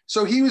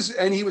 So he was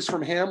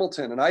from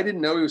Hamilton, and I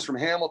didn't know he was from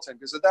Hamilton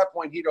because at that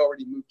point he'd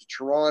already moved to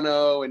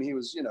Toronto, and he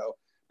was,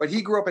 but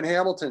he grew up in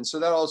Hamilton. So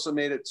that also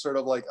made it sort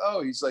of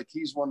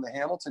he's one of the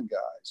Hamilton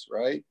guys.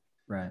 Right.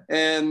 Right.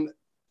 And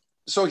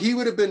so he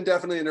would have been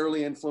definitely an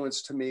early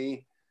influence to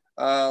me.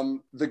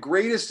 The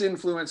greatest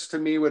influence to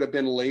me would have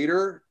been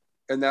later,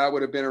 and that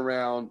would have been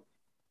around,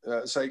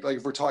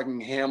 if we're talking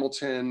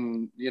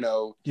Hamilton,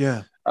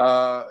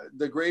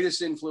 the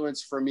greatest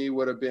influence for me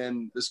would have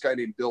been this guy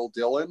named Bill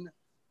Dillon.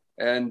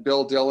 And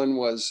Bill Dillon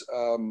was,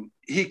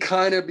 he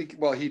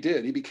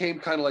became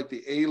kind of like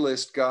the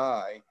A-list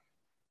guy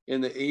in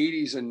the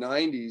 80s and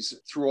 90s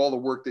through all the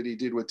work that he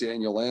did with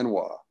Daniel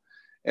Lanois.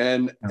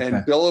 And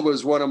Bill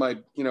was one of my,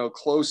 you know,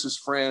 closest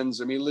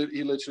friends. I mean,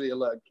 he literally,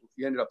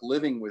 he ended up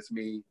living with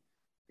me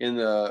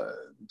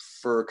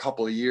for a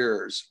couple of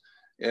years.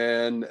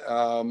 And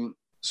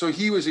so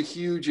he was a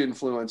huge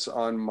influence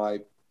on my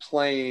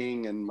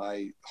playing and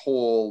my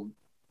whole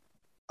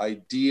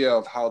idea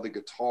of how the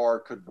guitar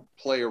could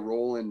play a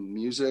role in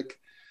music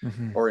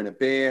or in a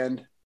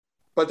band.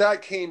 But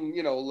that came,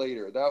 you know,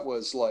 later. That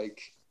was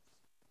like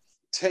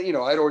 10, you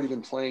know, I'd already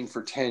been playing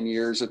for 10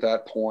 years at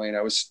that point.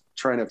 I was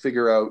trying to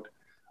figure out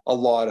a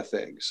lot of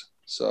things.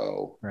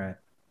 So,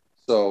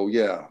 So,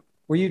 yeah.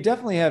 Well, you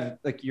definitely have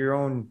like your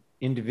own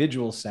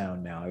individual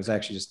sound now. I was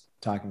actually just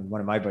talking with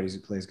one of my buddies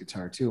who plays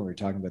guitar too, and we were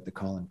talking about the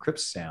Colin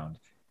Cripps sound.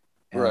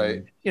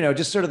 And, you know,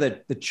 just sort of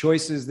the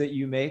choices that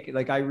you make.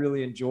 Like I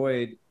really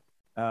enjoyed,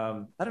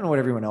 I don't know what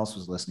everyone else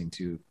was listening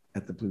to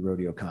at the Blue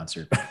Rodeo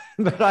concert,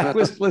 but I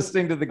was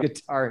listening to the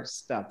guitar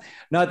stuff.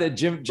 Not that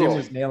Jim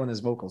was nailing his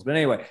vocals, but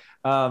anyway,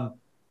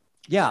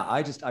 yeah,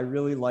 I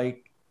really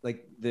like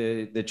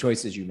the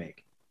choices you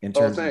make in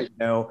terms of, you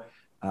know,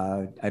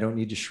 I don't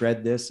need to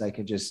shred this. I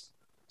can just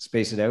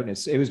space it out.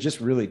 And it was just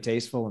really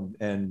tasteful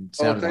and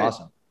sounded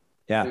awesome.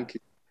 Yeah. Thank you.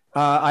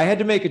 I had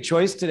to make a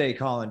choice today,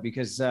 Colin,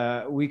 because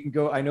we can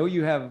go. I know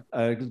you have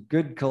a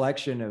good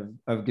collection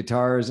of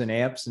guitars and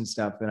amps and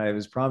stuff, and I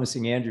was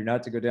promising Andrew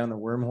not to go down the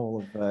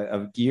wormhole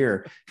of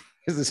gear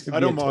because this would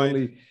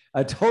be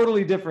a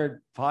totally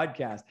different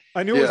podcast.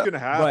 I knew it was going to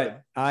happen,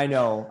 but I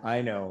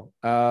know.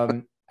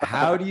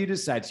 How do you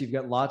decide? So you've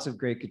got lots of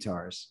great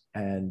guitars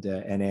and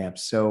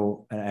amps.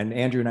 So and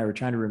Andrew and I were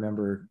trying to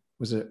remember.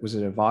 Was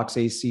it a Vox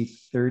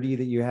AC30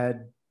 that you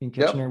had in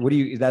Kitchener?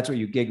 Yep. That's what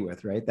you gig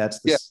with, right?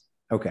 That's the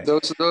Okay.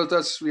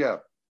 That's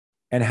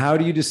And how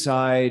do you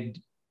decide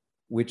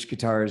which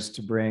guitars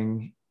to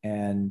bring?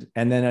 And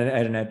then I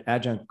had an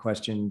adjunct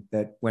question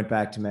that went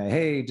back to me.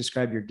 Hey,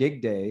 describe your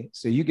gig day.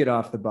 So you get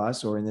off the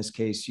bus, or in this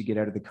case, you get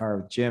out of the car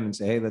with Jim and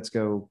say, hey, let's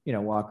go, you know,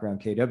 walk around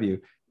KW.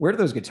 Where do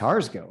those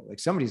guitars go? Like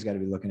somebody's got to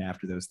be looking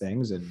after those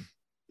things and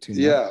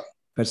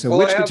But so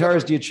which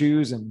guitars do you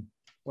choose and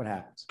what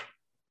happens?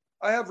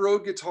 I have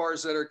road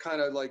guitars that are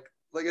kind of like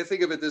I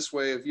think of it this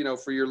way, of, you know,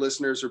 for your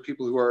listeners or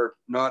people who are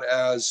not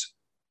as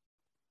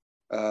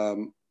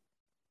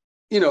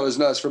you know, is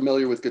not as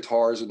familiar with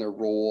guitars and their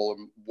role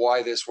and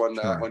why this one,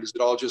 that one. Is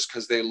it all just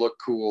because they look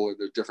cool or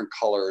they're different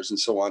colors and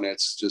so on?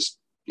 It's just,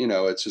 you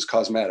know, it's just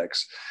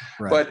cosmetics.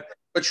 But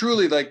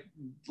truly,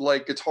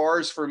 like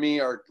guitars for me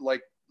are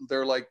like,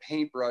 they're like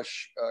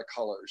paintbrush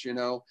colors, you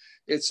know.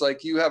 It's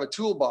like you have a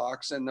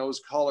toolbox and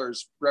those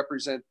colors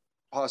represent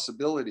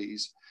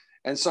possibilities.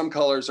 And some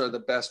colors are the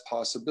best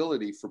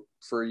possibility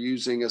for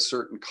using a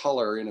certain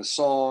color in a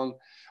song,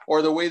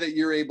 or the way that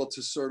you're able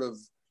to sort of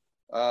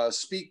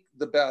speak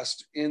the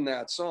best in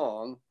that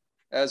song,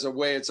 as a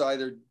way it's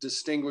either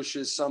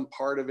distinguishes some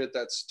part of it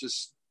that's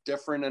just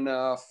different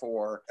enough,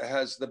 or it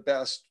has the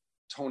best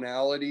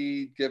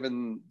tonality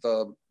given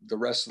the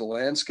rest of the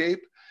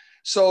landscape.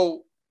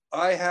 So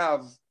I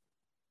have,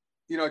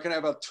 you know, I can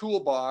have a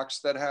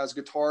toolbox that has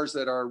guitars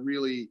that are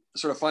really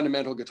sort of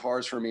fundamental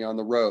guitars for me on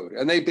the road.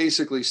 And they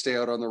basically stay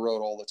out on the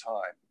road all the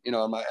time, you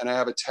know, and I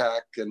have a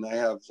tech, and I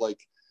have like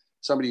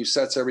somebody who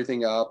sets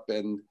everything up,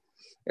 and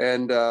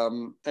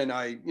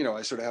I, you know,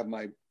 I sort of have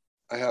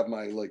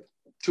my like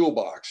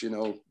toolbox, you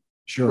know,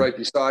 right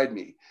beside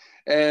me.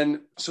 And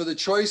so the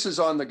choices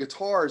on the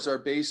guitars are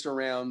based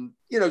around,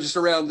 you know, just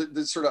around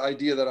the sort of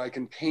idea that I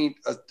can paint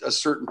a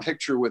certain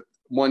picture with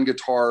one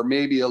guitar,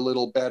 maybe a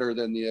little better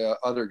than the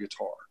other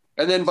guitar,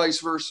 and then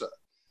vice versa,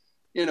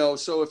 you know.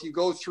 So if you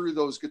go through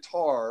those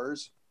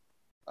guitars,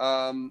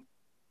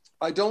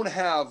 I don't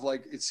have,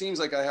 like, it seems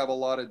like I have a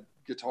lot of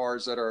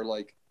guitars that are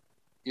like,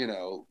 you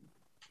know,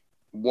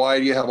 why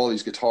do you have all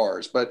these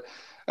guitars? But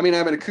I mean, I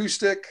have an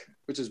acoustic,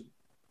 I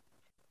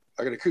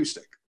got an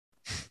acoustic,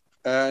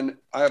 and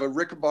I have a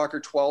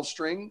Rickenbacker 12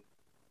 string,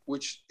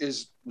 which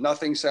is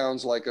nothing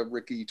sounds like a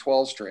Ricky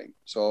 12 string.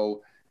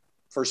 So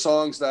for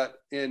songs that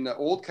in the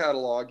old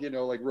catalog, you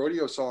know, like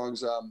rodeo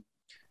songs,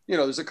 you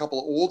know, there's a couple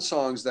of old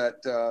songs that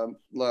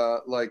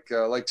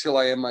like Till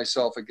I Am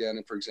Myself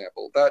Again, for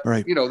example,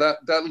 that, you know,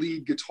 that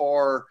lead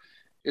guitar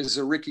is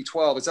a Ricky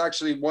 12. It's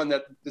actually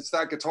it's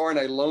that guitar, and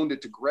I loaned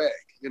it to Greg,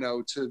 you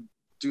know, to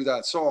do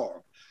that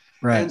song.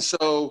 And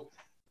so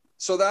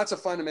that's a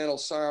fundamental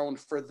sound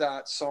for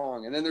that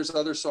song. And then there's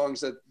other songs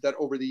that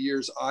over the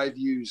years I've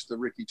used the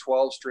Ricky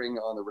 12 string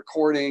on the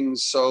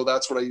recordings. So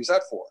that's what I use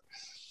that for.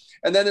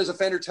 And then there's a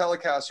Fender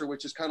Telecaster,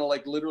 which is kind of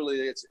like, literally,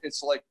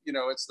 it's like, you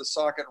know, it's the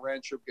socket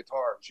wrench of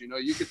guitars. You know,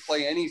 you could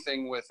play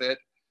anything with it,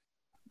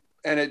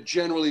 and it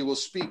generally will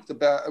speak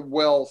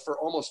well for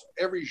almost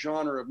every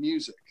genre of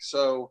music.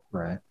 So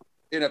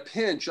in a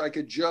pinch, I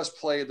could just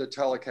play the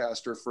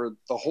Telecaster for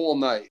the whole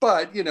night.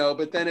 But, you know,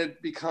 then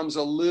it becomes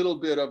a little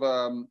bit of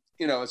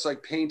you know, it's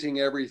like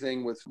painting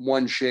everything with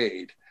one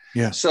shade.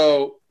 Yeah.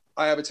 So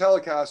I have a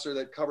Telecaster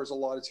that covers a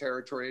lot of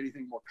territory,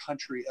 anything more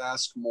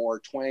country-esque, more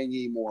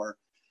twangy, more.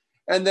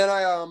 And then I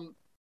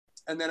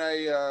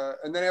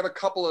have a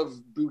couple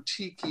of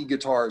boutique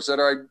guitars that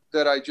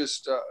I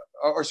just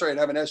or sorry, I'd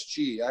have an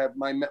SG. I have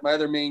my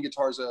other main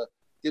guitar is a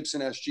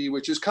Gibson SG,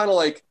 which is kind of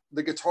like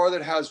the guitar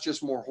that has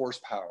just more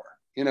horsepower,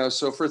 you know.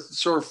 So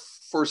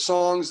for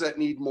songs that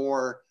need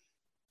more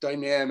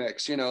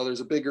dynamics, you know,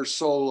 there's a bigger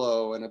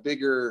solo and a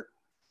bigger,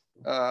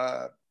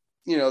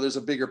 you know, there's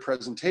a bigger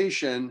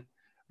presentation.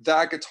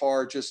 That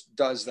guitar just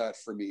does that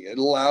for me. It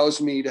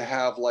allows me to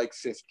have like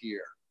fifth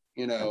gear,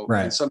 you know,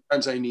 right. And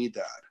sometimes I need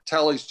that.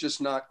 Tele's just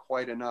not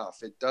quite enough.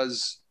 It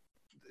does,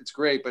 it's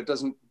great, but it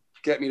doesn't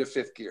get me to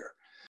fifth gear.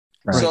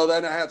 Right. So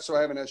then I have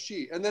an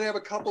SG, and then I have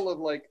a couple of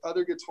like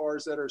other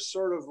guitars that are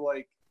sort of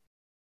like,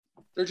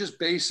 they're just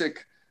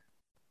basic.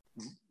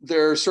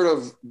 They're sort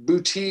of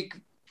boutique,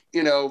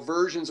 you know,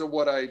 versions of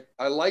what I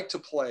like to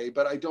play,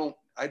 but I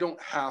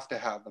don't have to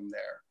have them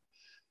there.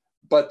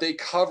 But they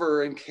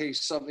cover in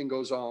case something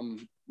goes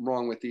on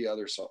wrong with the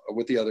other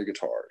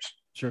guitars.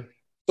 Sure.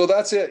 So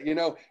that's it, you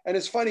know. And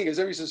it's funny because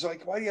everybody says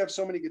like, why do you have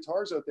so many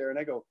guitars out there? And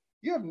I go,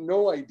 you have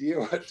no idea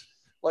what.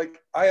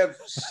 Like I have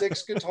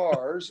 6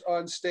 guitars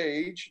on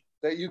stage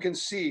that you can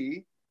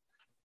see,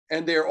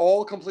 and they're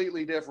all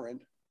completely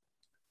different.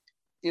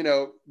 You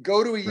know,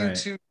 go to a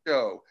YouTube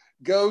show,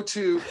 go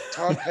to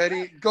Tom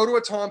Petty, go to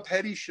a Tom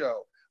Petty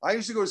show. I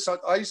used to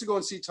go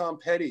and see Tom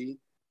Petty,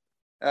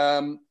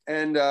 and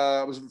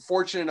I was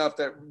fortunate enough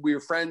that we were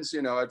friends.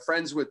 You know, I had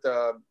friends with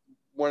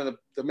one of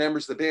the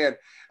members of the band,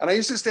 and I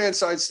used to stand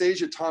side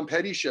stage at Tom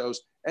Petty shows.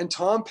 And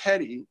Tom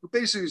Petty, who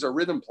basically is a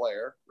rhythm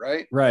player,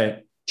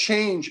 right,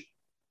 change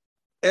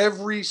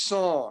every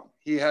song.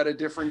 He had a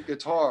different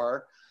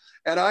guitar,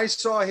 and I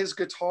saw his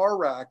guitar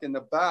rack in the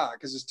back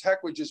because his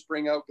tech would just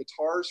bring out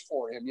guitars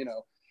for him. You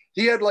know,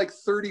 he had like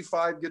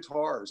 35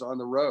 guitars on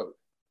the road.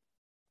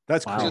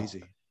 That's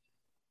crazy.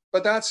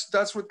 But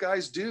that's what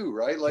guys do,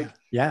 right? Like,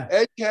 yeah.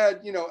 Edge had,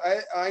 you know,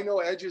 I know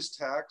Edge's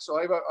tech, so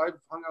I've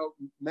hung out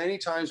many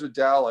times with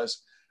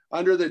Dallas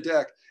under the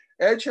deck.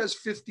 Edge has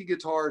 50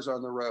 guitars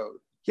on the road.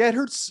 Yeah, it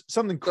hurts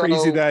something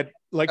crazy that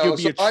like it'll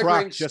be a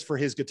truck just for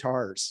his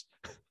guitars.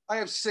 I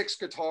have 6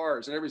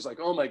 guitars, and everybody's like,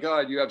 "Oh my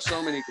God, you have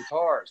so many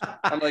guitars."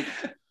 I'm like,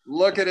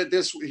 "Look at it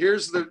this.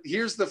 Here's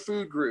the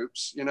food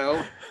groups. You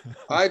know,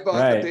 I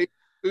bought the big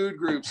food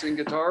groups in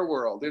Guitar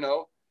World. You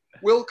know,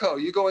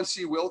 Wilco. You go and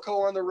see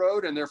Wilco on the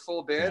road, and they're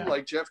full band.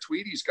 Like Jeff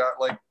Tweedy's got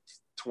like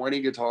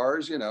 20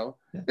 guitars. You know,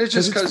 it's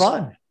just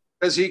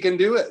because he can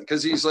do it.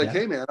 Because he's like,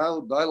 hey man, I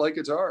like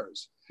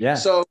guitars. Yeah.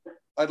 So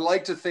I'd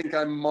like to think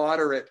I'm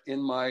moderate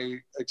in my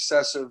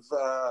excessive.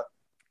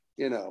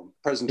 You know,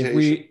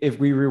 presentation. If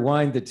we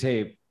rewind the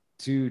tape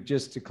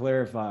just to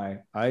clarify,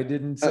 I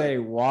didn't say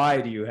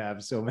why do you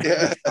have so many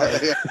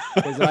guitars?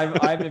 Because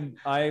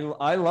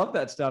I love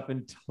that stuff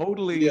and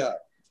totally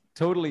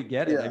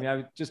get it. I mean, I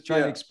was just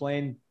trying to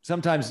explain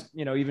sometimes,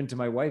 you know, even to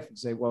my wife and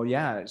say, well, she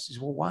says,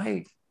 well,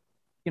 why,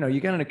 you know, you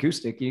got an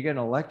acoustic, you got an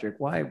electric,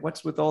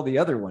 what's with all the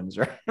other ones,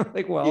 right?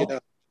 Like, well,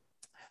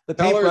 the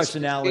paintbrush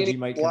analogy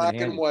might come black in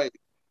handy. And white,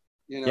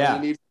 you know, you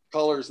need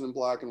colors than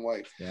black and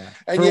white.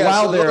 And for a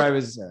while there, I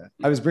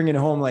was bringing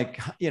home like,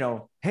 you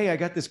know, hey, I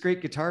got this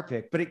great guitar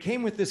pick, but it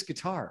came with this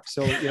guitar.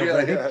 So, you know,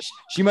 I think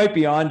she might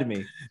be on to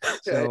me.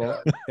 So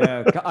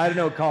I don't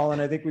know, Colin,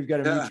 I think we've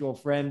got a mutual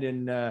friend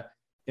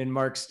in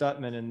Mark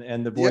Stutman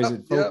and the boys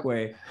at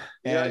Folkway.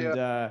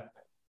 And,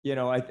 you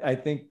know, I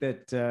think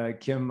that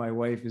Kim, my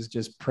wife, is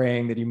just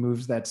praying that he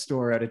moves that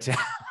store out of town.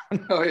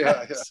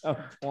 At some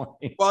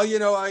point. Well, you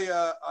know,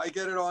 I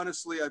get it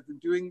honestly. I've been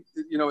doing,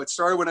 you know, it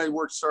started when I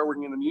started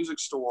working in the music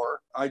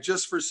store. I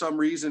just, for some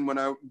reason,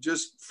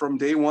 from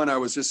day one, I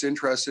was just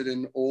interested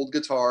in old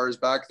guitars.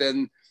 Back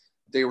then,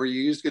 they were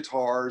used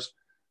guitars,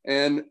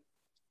 and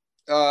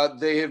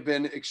they have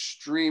been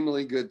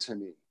extremely good to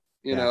me,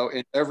 you know,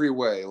 in every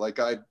way. Like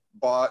I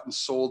bought and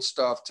sold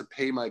stuff to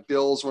pay my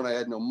bills when I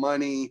had no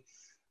money.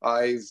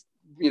 I've,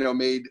 you know,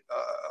 made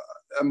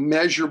a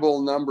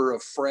measurable number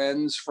of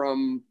friends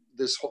from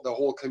the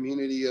whole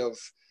community of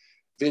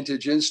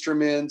vintage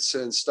instruments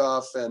and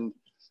stuff. And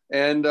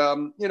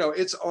you know,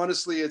 it's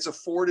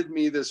afforded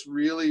me this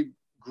really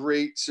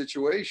great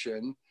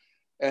situation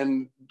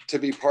and to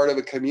be part of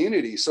a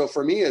community. So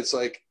for me, it's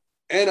like,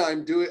 and I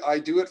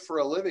do it for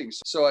a living.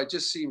 So it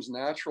just seems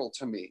natural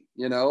to me,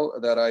 you know,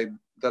 that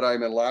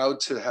I'm allowed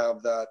to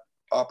have that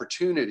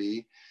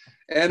opportunity.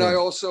 And I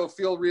also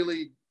feel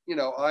really, you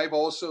know, I've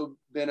also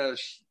been an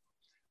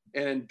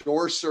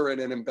endorser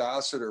and an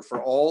ambassador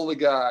for all the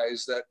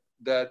guys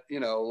that, you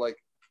know, like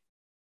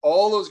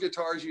all those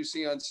guitars you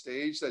see on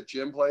stage that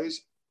Jim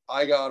plays,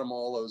 I got him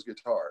all those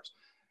guitars.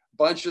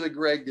 Bunch of the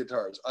Greg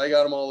guitars, I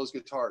got him all those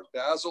guitars.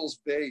 Basil's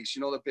bass,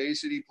 you know, the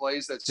bass that he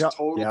plays that's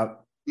totally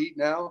beat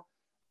now.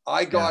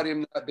 I got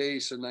him that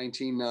bass in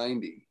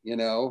 1990, you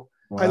know.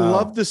 Wow. I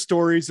love the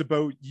stories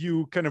about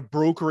you kind of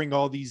brokering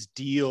all these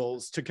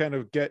deals to kind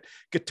of get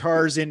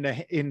guitars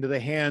into the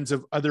hands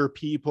of other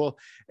people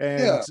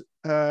and,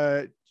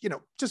 you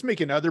know, just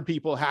making other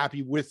people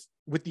happy with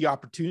the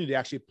opportunity to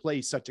actually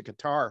play such a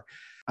guitar.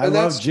 I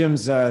love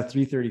Jim's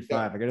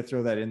 335. I got to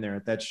throw that in there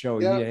at that show.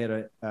 He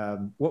had a,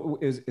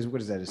 what is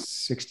that? A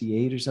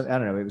 68 or something? I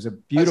don't know. It was a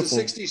beautiful. That's a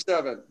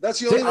 67. That's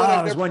the only one.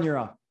 I was 1 year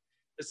off.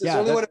 It's the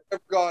only one I've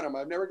ever got him.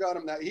 I've never got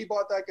him that. He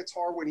bought that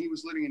guitar when he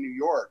was living in New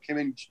York.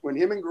 When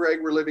him and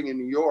Greg were living in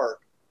New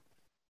York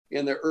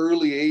in the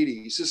early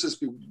 80s. This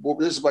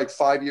is like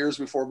 5 years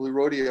before Blue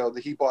Rodeo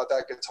that he bought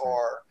that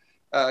guitar.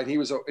 And he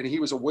was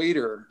a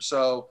waiter.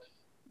 So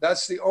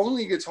that's the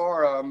only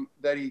guitar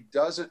that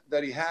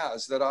he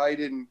has that I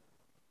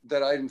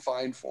didn't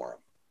find for him.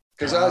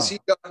 Because as he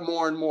got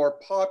more and more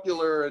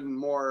popular and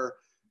more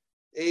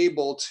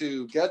able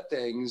to get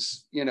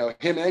things, you know,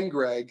 him and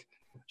Greg,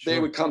 they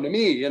would come to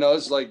me, you know,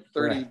 it's like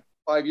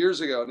 35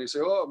 years ago. And they say,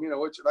 oh, you know,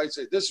 what should I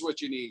say? This is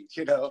what you need,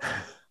 you know?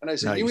 And I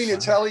said, you mean a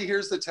telly?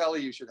 Here's the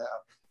telly you should have.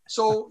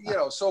 So, you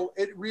know, so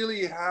it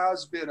really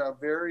has been a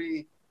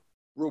very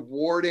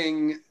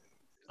rewarding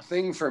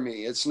thing for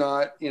me. It's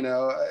not, you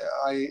know,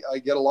 I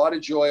get a lot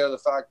of joy out of the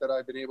fact that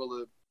I've been able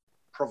to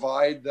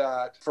provide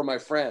that for my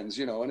friends,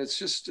 you know, and it's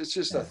just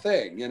a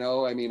thing, you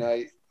know, I mean,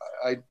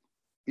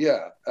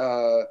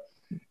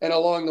 and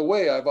along the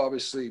way, I've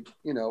obviously,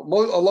 you know, a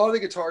lot of the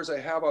guitars I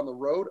have on the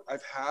road,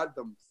 I've had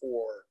them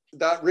for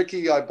that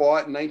Ricky I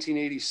bought in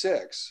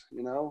 1986,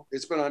 you know,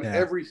 it's been on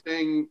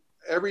everything.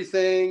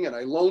 And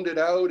I loaned it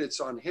out. It's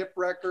on Hip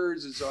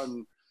Records. It's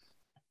on,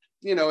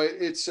 you know, I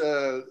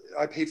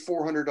paid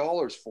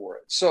 $400 for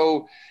it.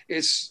 So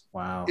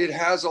it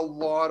has a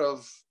lot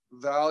of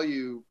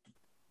value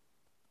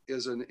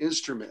as an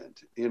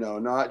instrument, you know,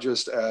 not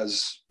just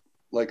as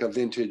like a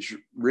vintage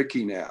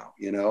Ricky now,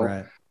 you know?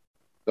 Right.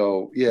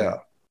 So, yeah.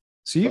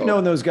 So you've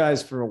known those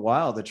guys for a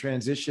while. The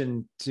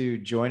transition to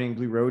joining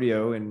Blue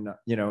Rodeo in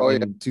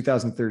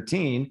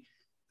 2013.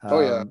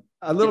 A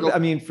little bit. I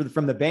mean,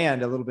 from the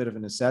band, a little bit of a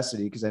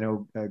necessity because I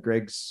know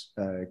Greg's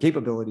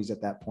capabilities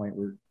at that point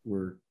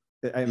were.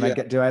 Do I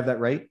have that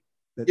right?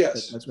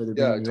 Yes. That's where they're.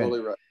 Yeah,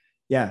 totally right.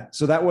 Yeah.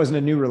 So that wasn't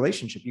a new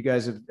relationship. You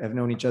guys have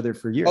known each other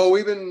for years. Oh,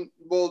 when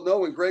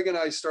Greg and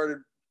I started.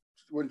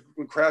 When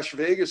Crash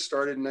Vegas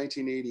started in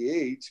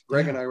 1988,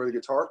 Greg and I were the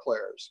guitar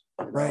players.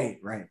 You know? Right.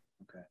 Okay.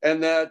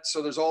 And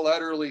so there's all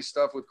that early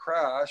stuff with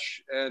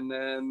Crash, and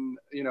then,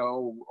 you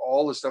know,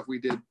 all the stuff we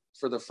did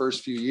for the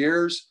first few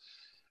years.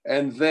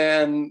 And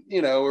then,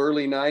 you know,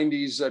 early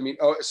 90s, I mean,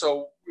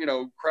 you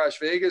know, Crash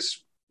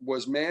Vegas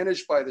was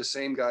managed by the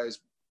same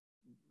guys,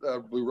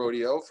 Blue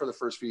Rodeo, for the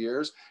first few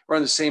years. We're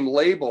on the same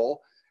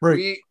label.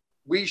 Right.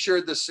 We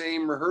shared the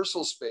same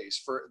rehearsal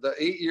space for the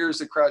 8 years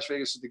that Crash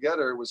Vegas was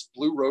together. It was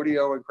Blue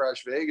Rodeo and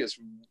Crash Vegas.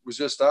 It was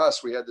just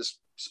us. We had this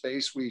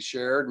space we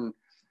shared and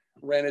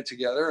ran it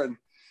together.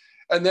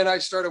 And then I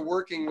started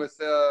working with,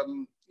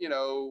 you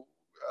know,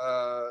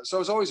 so I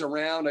was always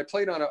around. I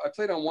played on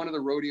one of the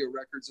rodeo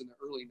records in the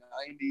early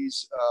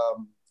 90s.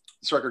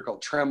 This record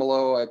called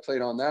Tremolo. I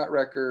played on that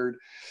record.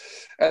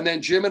 And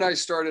then Jim and I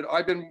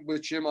I've been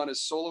with Jim on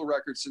his solo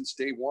record since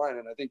day one.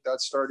 And I think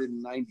that started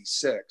in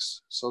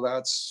 96. So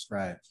that's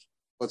right.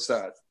 What's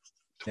that?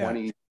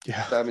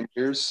 27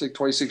 years,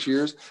 26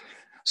 years.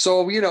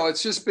 So, you know,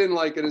 it's just been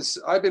like,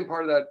 I've been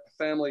part of that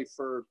family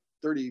for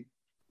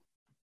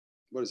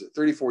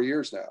 34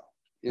 years now,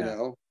 you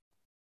know?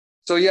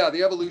 So yeah,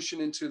 the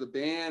evolution into the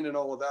band and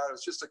all of that,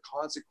 it's just a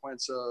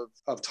consequence of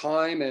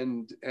time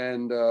and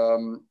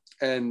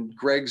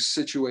Greg's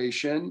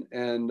situation.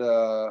 And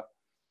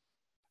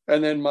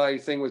then my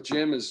thing with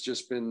Jim has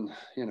just been,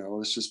 you know,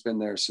 it's just been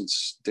there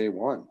since day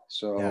one.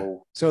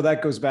 So So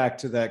that goes back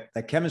to that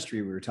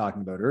chemistry we were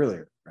talking about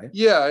earlier, right?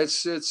 Yeah,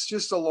 it's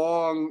just a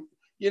long,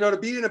 you know, to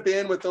be in a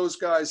band with those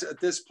guys at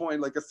this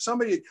point, like if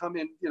somebody had come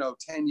in, you know,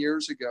 10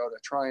 years ago to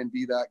try and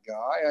be that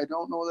guy, I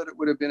don't know that it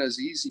would have been as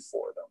easy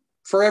for them,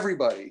 for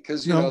everybody.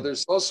 Because, you know,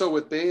 there's also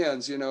with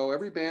bands, you know,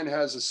 every band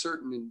has a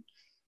certain,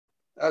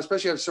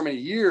 especially after so many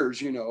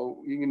years, you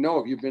know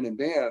if you've been in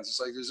bands, it's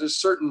like there's a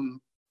certain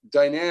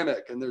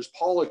dynamic and there's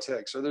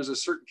politics, or there's a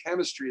certain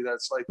chemistry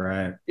that's like,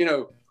 right, you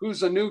know, who's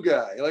the new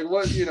guy? Like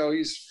what, you know,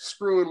 he's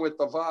screwing with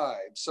the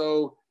vibe.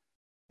 So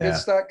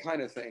it's that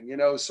kind of thing, you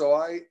know. So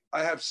I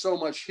have so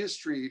much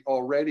history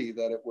already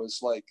that it was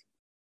like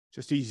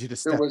just easy to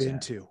step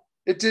into.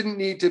 It didn't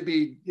need to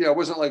be, you know, it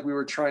wasn't like we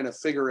were trying to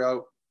figure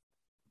out,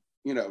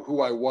 you know, who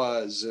I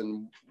was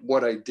and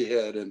what I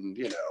did and,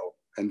 you know,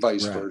 and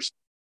vice versa.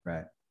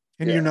 Right.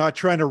 And you're not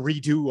trying to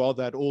redo all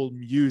that old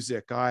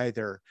music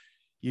either.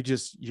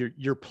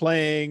 You're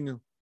playing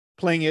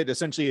it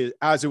essentially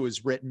as it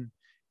was written,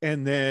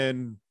 and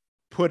then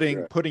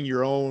putting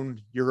your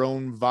own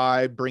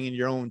vibe, bringing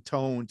your own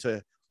tone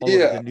to all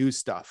of the new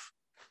stuff.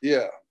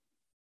 Yeah.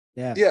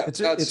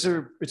 It's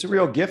a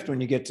real gift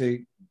when you get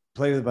to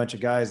play with a bunch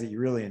of guys that you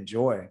really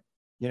enjoy,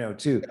 you know,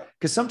 too.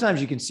 Because sometimes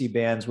you can see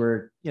bands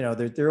where, you know,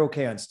 they're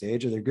okay on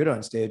stage or they're good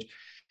on stage,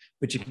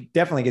 but you can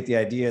definitely get the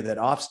idea that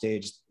off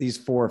stage, these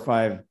 4 or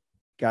 5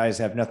 guys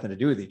have nothing to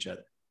do with each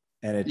other.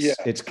 And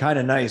it's kind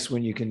of nice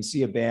when you can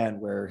see a band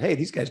where, hey,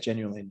 these guys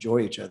genuinely enjoy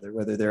each other,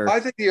 whether they're. I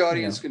think the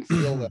audience can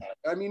feel that.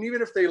 I mean,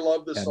 even if they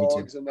love the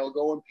songs and they'll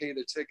go and pay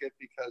the ticket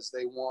because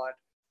they want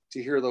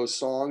to hear those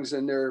songs,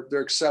 and they're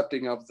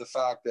accepting of the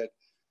fact that,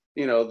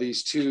 you know,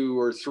 these 2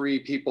 or 3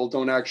 people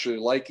don't actually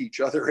like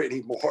each other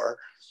anymore.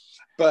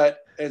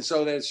 And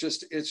so it's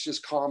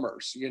just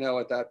commerce, you know,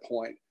 at that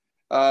point.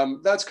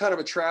 That's kind of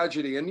a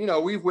tragedy. And, you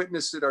know, we've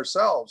witnessed it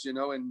ourselves, you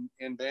know,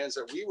 in bands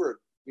that we were,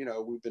 you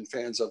know, we've been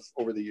fans of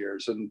over the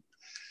years. And,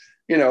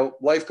 you know,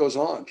 life goes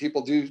on.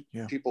 People do,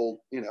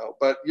 people, you know,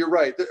 but you're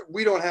right.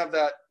 We don't have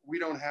that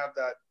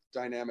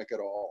dynamic at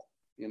all,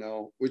 you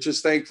know, which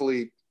is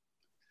thankfully,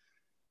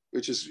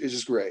 which is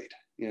just great,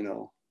 you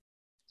know.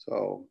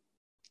 So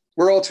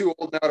we're all too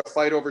old now to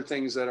fight over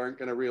things that aren't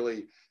going to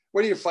really,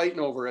 what are you fighting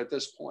over at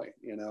this point,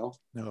 you know?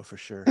 No, for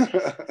sure.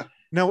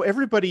 No,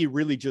 everybody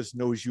really just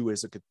knows you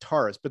as a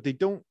guitarist, but they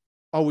don't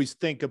always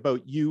think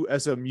about you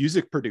as a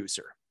music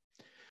producer.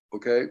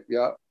 Okay.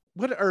 Yeah.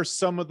 What are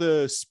some of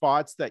the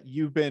spots that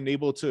you've been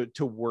able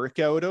to work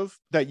out of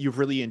that you've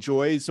really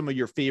enjoyed, some of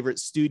your favorite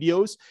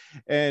studios,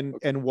 and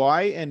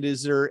why? And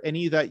is there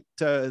any that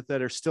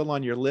are still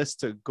on your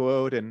list to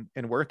go out and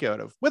work out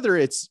of, whether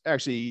it's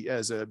actually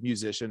as a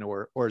musician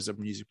or as a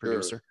music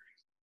producer?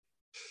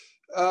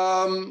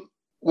 Sure.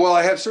 Well,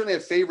 I certainly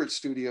have favorite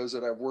studios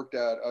that I've worked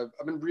at.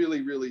 I've been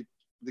really,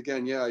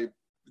 again,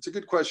 it's a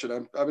good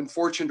question. I've been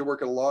fortunate to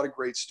work at a lot of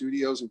great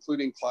studios,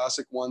 including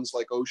classic ones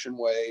like Ocean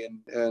Way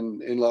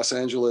and in Los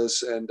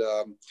Angeles, and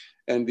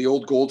the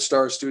old Gold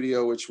Star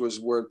studio, which was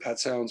where Pet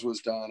Sounds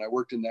was done. I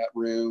worked in that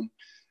room.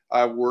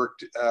 I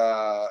worked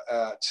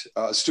at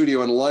a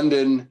studio in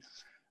London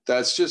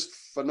that's just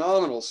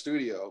phenomenal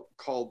studio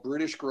called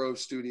British Grove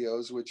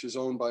Studios, which is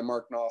owned by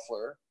Mark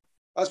Knopfler.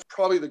 That's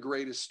probably the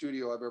greatest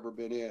studio I've ever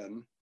been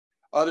in,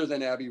 other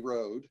than Abbey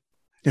Road.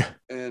 Yeah.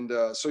 And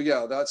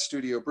that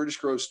studio, British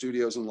Grove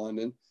Studios in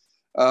London.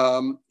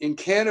 In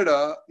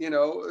Canada, you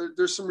know,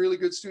 there's some really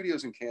good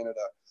studios in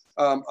Canada.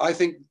 I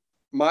think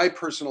my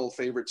personal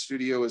favorite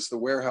studio is the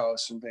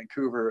Warehouse in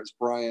Vancouver. It's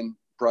Brian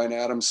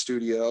Adams'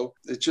 studio.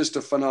 It's just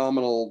a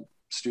phenomenal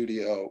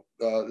studio,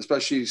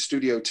 especially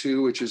Studio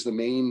 2, which is the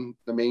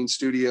main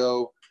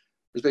studio.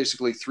 There's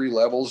basically 3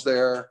 levels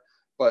there.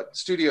 But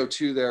Studio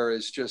 2 there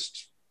is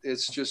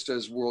it's just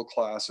as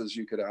world-class as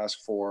you could ask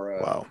for.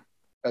 Wow.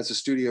 As a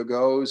studio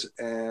goes.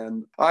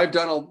 And I've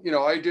done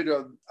I did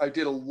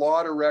a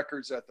lot of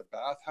records at the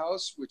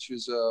Bathhouse, which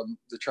is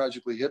the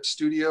Tragically Hip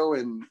studio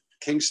in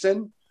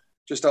Kingston,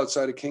 just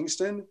outside of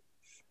Kingston.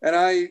 And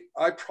I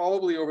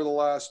probably over the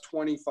last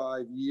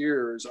 25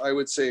 years, I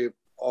would say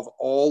of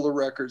all the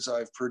records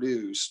I've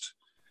produced,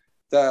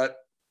 that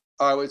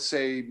I would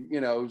say,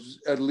 you know,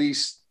 at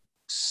least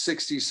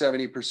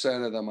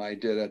 60-70% of them I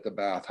did at the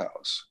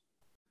Bathhouse.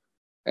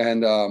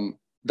 And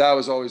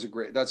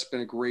that's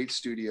been a great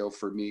studio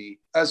for me,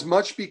 as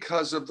much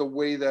because of the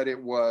way that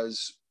it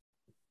was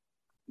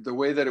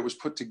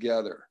put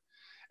together.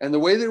 And the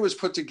way that it was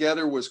put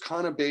together was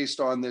kind of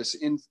based on this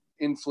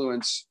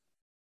influence.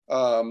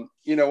 You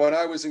know, when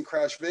I was in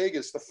Crash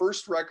Vegas, the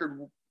first record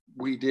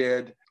we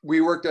did,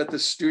 we worked at the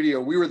studio.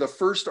 We were the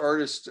first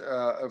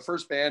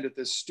first band at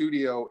this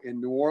studio in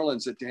New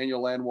Orleans that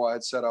Daniel Lanois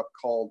had set up,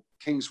 called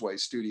Kingsway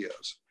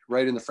Studios,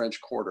 right in the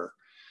French Quarter.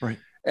 Right.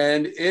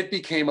 And it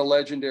became a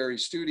legendary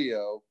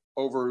studio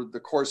over the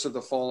course of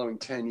the following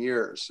 10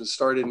 years. It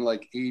started in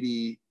like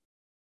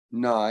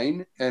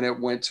 89 and it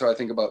went to, I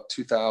think, about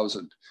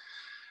 2000.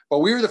 But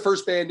we were the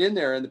first band in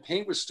there and the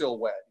paint was still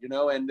wet, you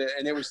know, and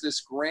it was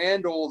this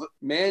grand old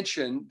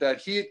mansion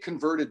that he had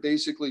converted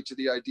basically to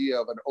the idea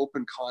of an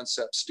open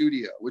concept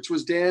studio, which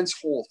was Dan's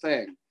whole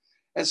thing.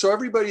 And so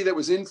everybody that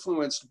was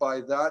influenced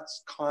by that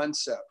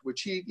concept,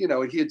 which he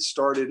had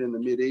started in the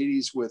mid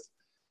 80s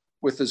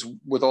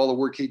with all the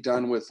work he'd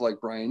done with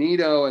like Brian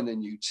Eno and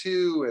then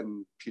U2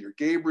 and Peter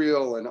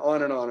Gabriel and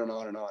on and on and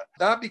on and on.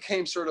 That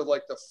became sort of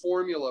like the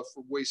formula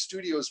for way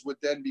studios would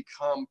then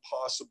become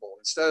possible.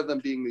 Instead of them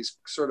being these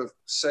sort of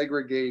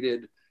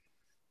segregated,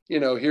 you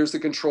know, here's the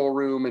control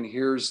room and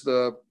here's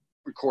the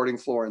recording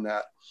floor and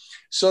that.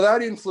 So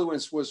that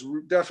influence was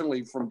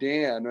definitely from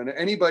Dan and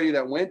anybody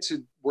that went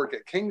to work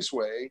at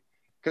Kingsway,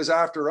 because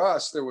after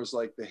us, there was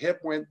like the Hip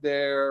went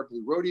there,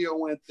 Blue Rodeo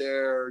went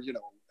there, you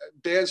know,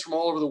 bands from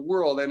all over the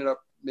world ended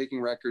up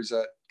making records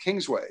at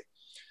Kingsway.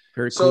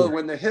 Very cool. So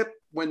when the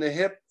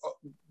Hip,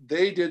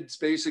 they did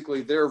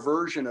basically their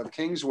version of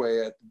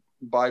Kingsway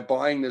by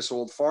buying this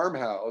old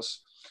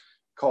farmhouse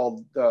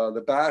called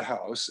the Bat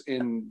House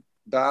in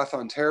Bath,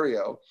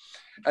 Ontario.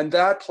 And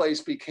that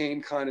place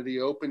became kind of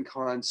the open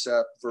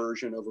concept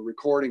version of a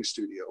recording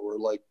studio where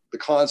like the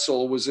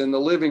console was in the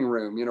living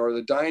room, you know, or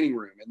the dining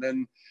room. And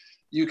then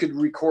you could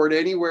record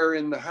anywhere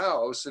in the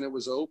house and it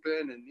was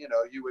open and, you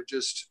know, you would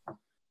just,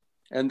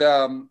 and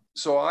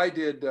so I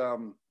did a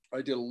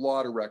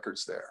lot of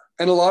records there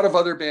and a lot of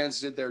other bands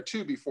did there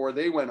too before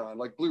they went on.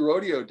 Like Blue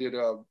Rodeo did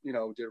a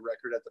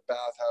record at the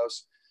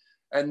Bathhouse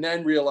and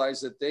then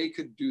realized that they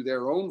could do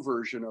their own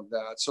version of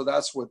that. So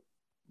that's what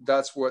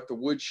the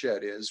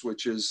Woodshed is,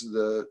 which is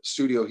the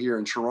studio here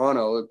in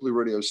Toronto, the Blue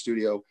Rodeo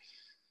studio.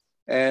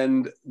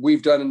 And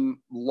we've done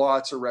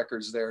lots of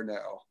records there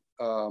now.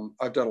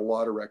 I've done a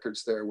lot of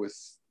records there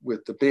with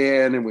the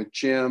band and with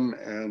Jim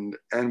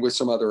and with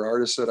some other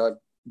artists that I've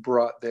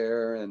brought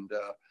there. And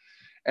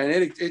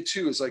it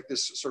too is like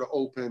this sort of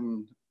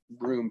open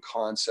room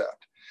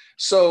concept.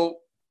 So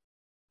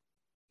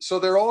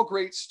they're all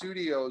great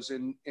studios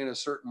in a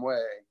certain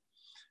way.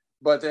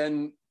 but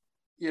then,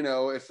 you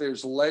know, if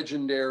there's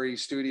legendary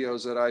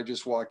studios that I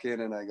just walk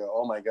in and I go,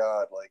 oh my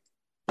God,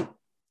 like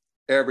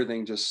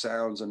everything just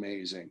sounds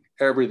amazing.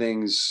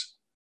 Everything's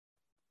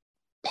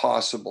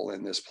possible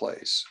in this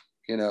place.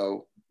 You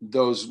know,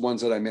 those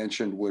ones that I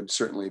mentioned would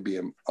certainly be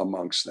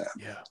amongst them.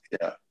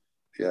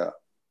 Yeah.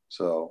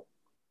 So.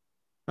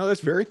 Oh,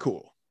 that's very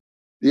cool.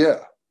 Yeah.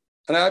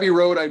 And Abbey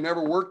Road, I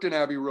never worked in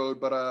Abbey Road,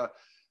 but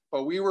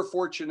we were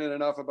fortunate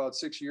enough about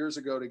 6 years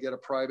ago to get a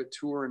private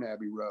tour in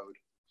Abbey Road.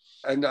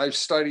 And I've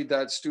studied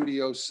that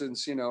studio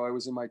since, you know, I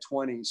was in my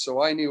 20s.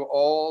 So I knew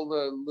all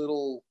the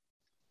little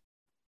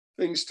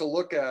things to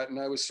look at. And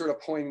I was sort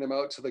of pointing them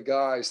out to the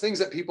guys, things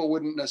that people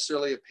wouldn't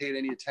necessarily have paid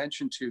any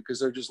attention to because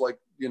they're just like,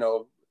 you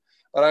know,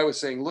 but I was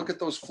saying, look at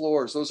those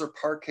floors. Those are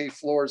parquet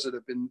floors that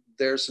have been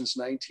there since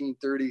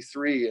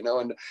 1933, you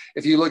know. And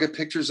if you look at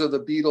pictures of the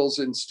Beatles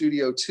in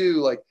Studio 2,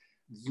 like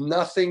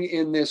nothing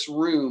in this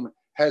room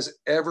has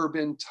ever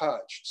been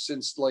touched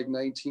since like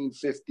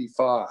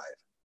 1955.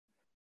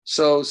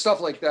 So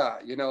stuff like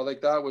that, you know,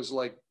 like that was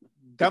like.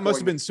 That must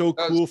have been so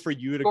cool for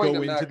you to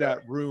go into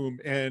that room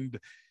and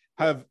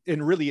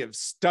really have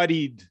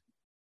studied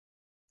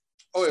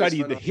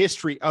the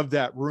history of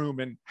that room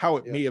and how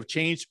it may have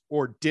changed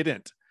or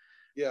didn't.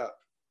 Yeah.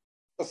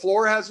 The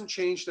floor hasn't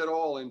changed at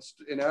all in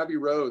Abbey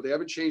Road. They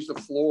haven't changed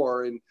the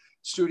floor in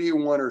Studio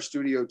 1 or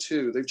Studio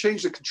 2. They've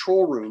changed the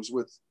control rooms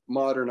with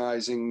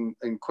modernizing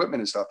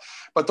equipment and stuff.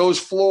 But those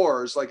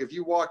floors, like if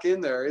you walk in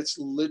there, it's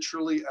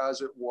literally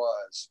as it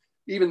was.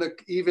 Even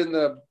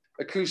the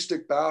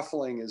acoustic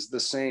baffling is the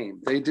same.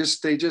 They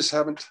just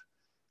haven't,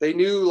 they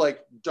knew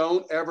like,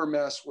 don't ever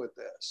mess with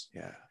this.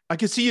 Yeah. I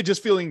can see you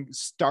just feeling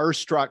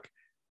starstruck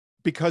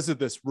because of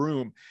this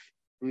room.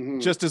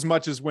 Mm-hmm. Just as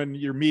much as when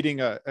you're meeting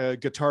a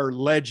guitar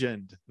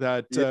legend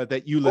that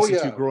you listened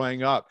to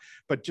growing up,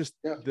 but just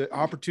the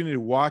opportunity to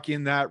walk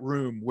in that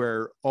room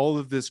where all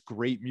of this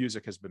great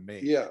music has been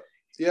made. Yeah.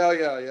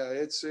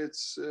 It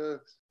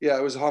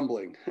was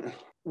humbling.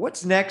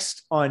 What's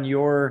next on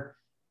your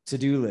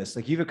to-do list?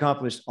 Like, you've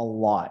accomplished a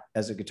lot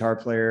as a guitar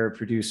player,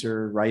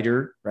 producer,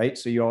 writer, right?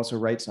 So you also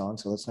write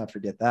songs. So let's not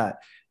forget that.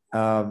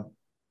 Do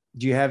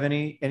you have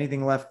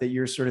anything left that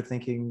you're sort of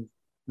thinking,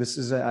 this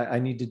is I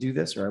need to do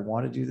this, or I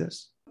want to do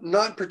this?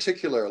 Not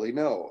particularly,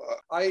 no.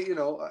 I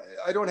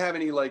don't have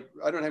any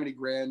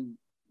grand,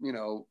 you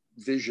know,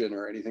 vision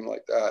or anything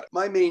like that.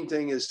 My main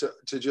thing is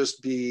to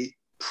just be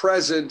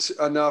present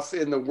enough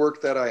in the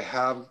work that I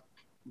have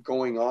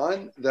going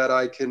on that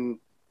I can,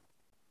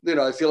 you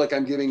know, I feel like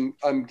I'm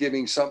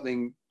giving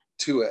something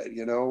to it,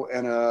 you know.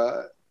 And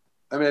I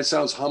mean, it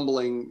sounds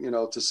humbling, you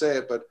know, to say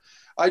it, but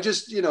I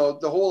just, you know,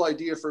 the whole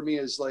idea for me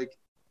is like,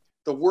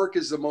 the work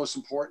is the most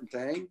important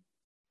thing.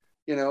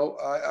 You know,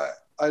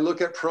 I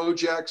look at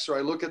projects, or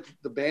I look at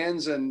the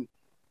bands and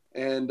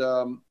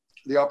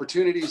the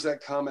opportunities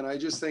that come, and I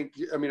just think,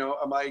 I mean,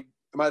 am I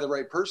the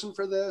right person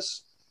for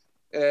this?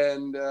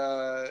 And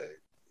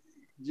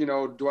you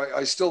know,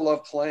 I still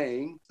love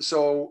playing,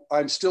 so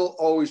I'm still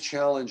always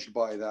challenged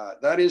by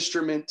that. That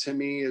instrument to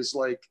me is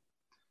like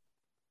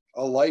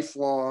a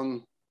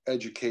lifelong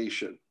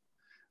education.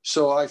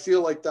 So I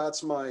feel like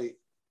that's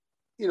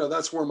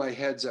that's where my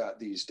head's at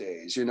these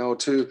days, you know,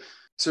 to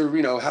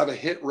you know, have a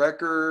hit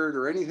record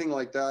or anything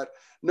like that.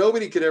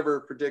 Nobody could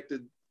ever have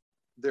predicted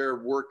their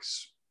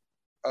work's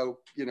out,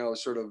 you know,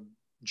 sort of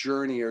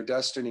journey or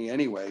destiny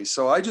anyway.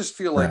 So I just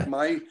feel like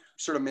my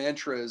sort of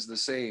mantra is the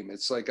same.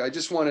 It's like, I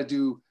just want to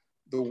do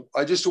the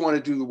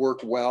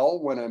work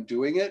well when I'm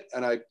doing it,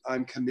 and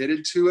I'm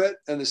committed to it.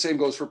 And the same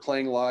goes for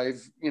playing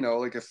live. You know,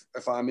 like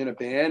if I'm in a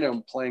band and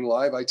I'm playing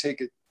live, I take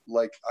it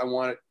like I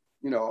want it,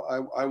 you know,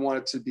 I want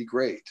it to be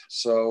great.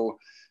 So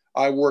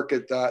I work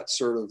at that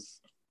sort of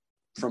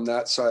from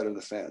that side of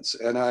the fence.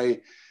 And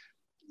I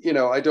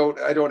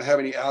don't have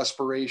any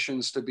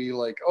aspirations to be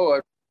like, oh,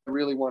 I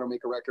really want to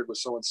make a record with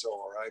so-and-so,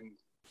 or I'm,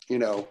 you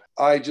know,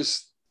 I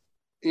just,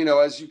 you know,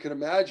 as you can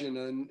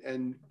imagine,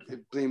 and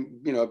being,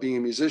 you know, being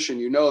a musician,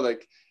 you know,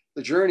 like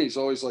the journey is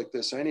always like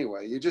this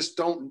anyway. You just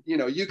don't, you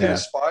know, you can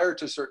aspire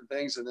to certain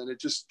things, and then it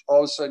just, all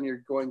of a sudden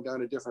you're going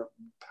down a different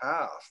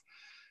path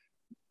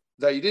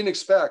that you didn't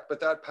expect, but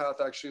that path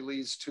actually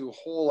leads to a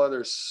whole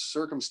other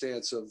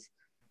circumstance of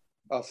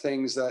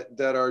things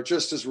that are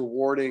just as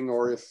rewarding,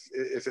 or if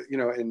you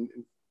know,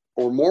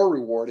 or more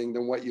rewarding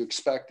than what you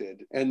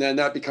expected. And then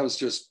that becomes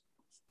just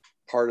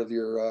part of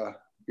your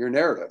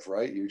narrative,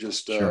 right? You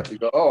just you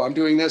go, oh, I'm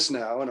doing this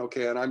now, and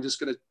okay, and I'm just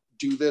going to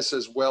do this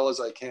as well as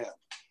I can.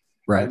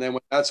 Right. And then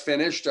when that's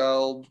finished,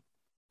 I'll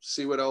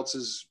see what else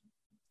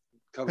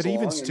comes But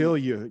even still,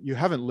 you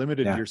haven't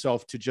limited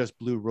yourself to just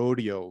Blue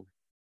Rodeo.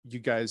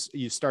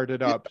 You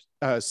started up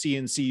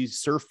CNC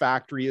Surf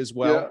Factory as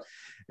well.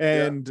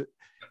 And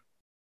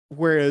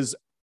whereas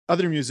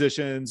other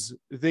musicians,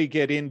 they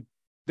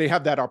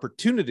have that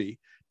opportunity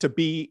to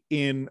be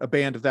in a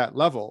band of that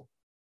level.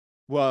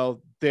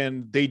 Well,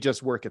 then they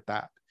just work at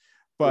that.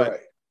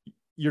 But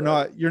you're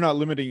not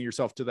limiting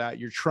yourself to that.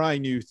 You're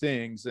trying new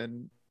things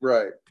and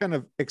kind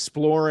of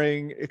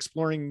exploring,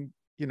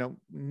 you know,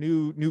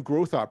 new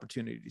growth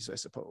opportunities, I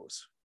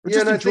suppose. Or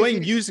just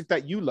enjoying music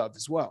that you love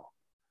as well.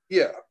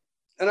 Yeah.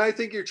 And I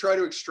think you try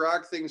to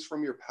extract things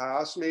from your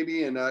past,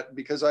 maybe. And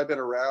because I've been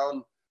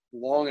around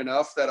long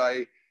enough that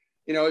I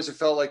always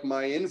felt like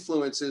my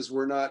influences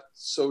were not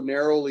so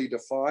narrowly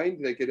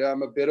defined.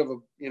 I'm a bit of a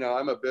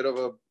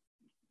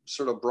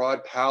sort of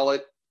broad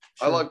palette.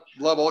 Sure. I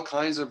love all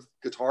kinds of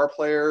guitar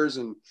players.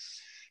 And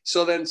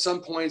so then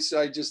some points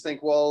I just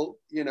think, well,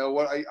 you know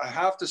what, I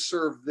have to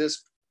serve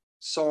this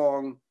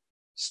song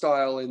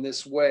style in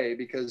this way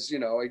because, you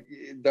know,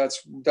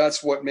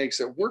 that's what makes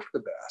it work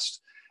the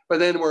best. But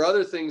then where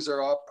other things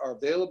are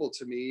available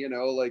to me, you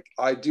know, like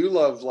I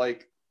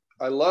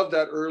love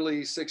that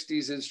early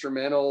 60s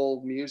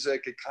instrumental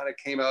music. It kind of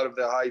came out of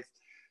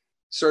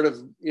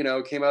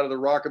came out of the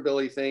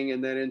rockabilly thing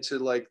and then into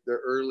like the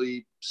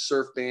early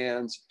surf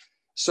bands.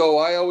 So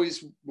I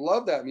always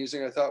loved that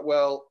music. I thought,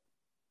 well,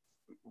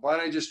 why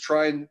don't I just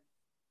try and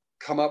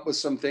come up with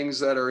some things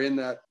that are in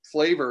that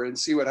flavor and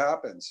see what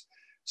happens.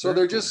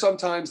 So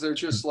sometimes they're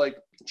just like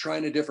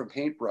trying a different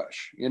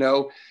paintbrush, you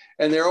know,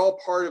 and they're all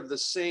part of the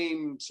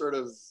same sort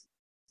of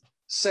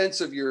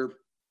sense of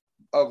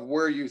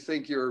where you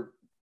think your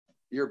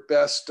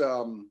best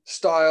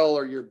style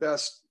or your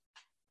best,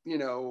 you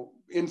know,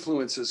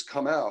 influences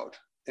come out.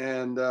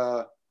 And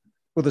well,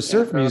 the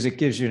surf music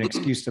gives you an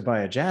excuse to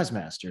buy a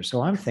Jazzmaster.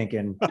 So I'm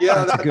thinking,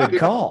 yeah, that's a good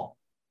call.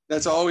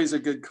 That's always a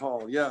good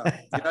call. Yeah.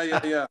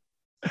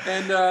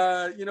 And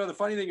you know, the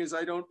funny thing is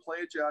I don't play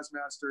a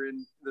Jazzmaster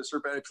in the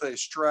surf band. I play a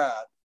Strat.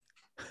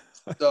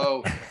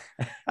 So,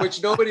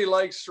 which nobody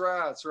likes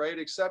Strats, right?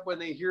 Except when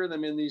they hear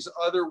them in these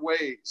other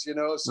ways, you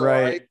know? So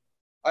right.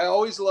 I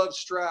always loved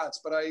Strats,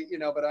 but I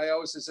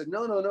always said,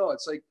 no.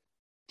 It's like,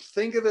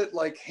 think of it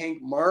like Hank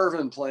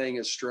Marvin playing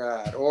a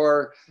Strat,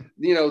 or,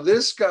 you know,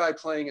 this guy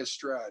playing a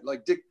Strat,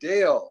 like Dick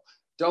Dale.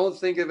 Don't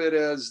think of it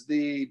as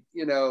the,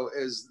 you know,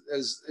 as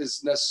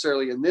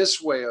necessarily in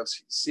this way of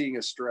seeing a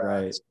Strat.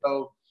 Right.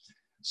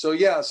 So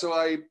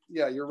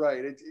you're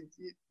right.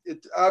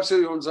 It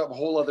absolutely opens up a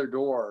whole other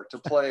door to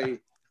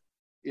play,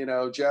 you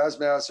know,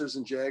 Jazzmasters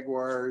and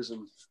Jaguars.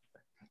 And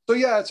so,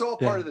 yeah, it's all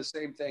part of the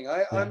same thing.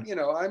 I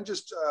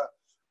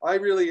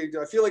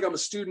feel like I'm a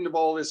student of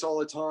all this all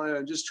the time.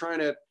 I'm just trying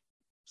to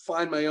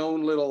find my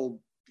own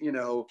little, you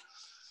know,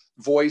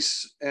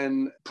 voice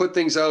and put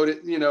things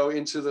out, you know,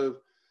 into the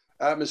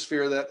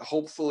atmosphere that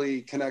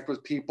hopefully connect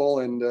with people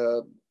and,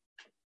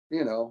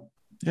 you know.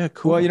 Yeah,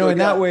 cool. Well, you know, in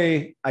that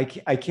way, I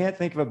can't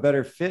think of a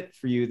better fit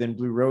for you than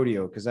Blue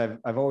Rodeo, because I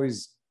know,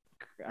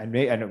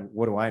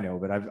 what do I know,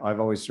 but I've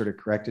always sort of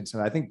corrected.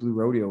 So I think Blue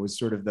Rodeo was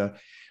sort of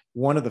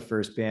one of the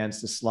first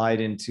bands to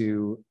slide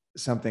into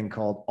something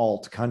called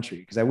alt country,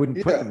 because I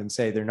wouldn't put them and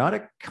say they're not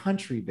a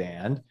country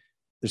band.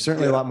 They're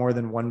certainly a lot more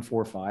than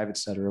 145, et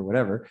cetera,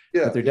 whatever.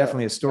 But they're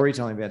definitely a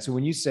storytelling band. So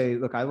when you say,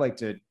 look, I like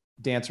to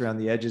dance around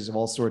the edges of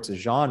all sorts of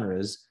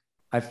genres,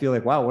 I feel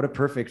like, wow, what a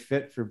perfect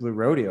fit for Blue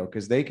Rodeo,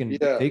 because they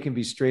can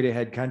be straight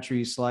ahead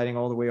country, sliding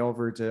all the way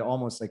over to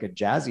almost like a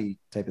jazzy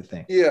type of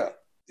thing. Yeah,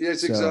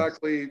 it's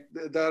exactly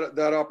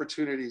that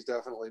opportunity has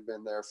definitely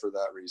been there for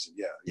that reason.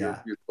 Yeah,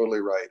 you're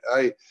totally right.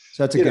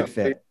 So that's a good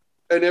fit.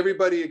 And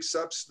everybody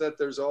accepts that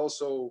there's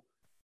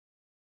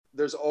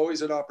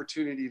always an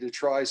opportunity to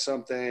try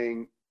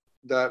something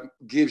that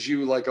gives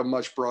you like a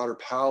much broader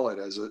palette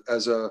as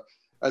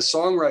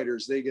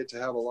songwriters. They get to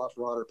have a lot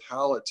broader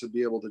palette to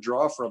be able to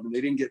draw from, and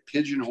they didn't get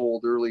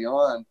pigeonholed early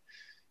on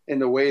in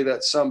the way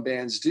that some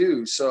bands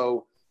do.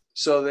 So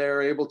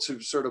they're able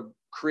to sort of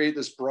create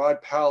this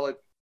broad palette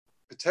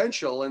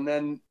potential. And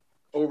then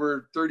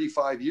over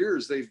 35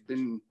 years,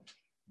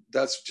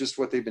 that's just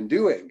what they've been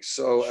doing.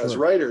 So as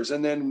writers,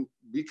 and then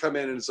we come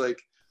in and it's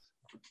like,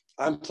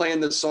 I'm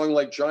playing this song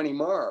like Johnny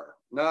Marr,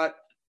 not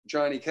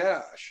Johnny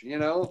Cash, you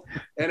know,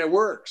 and it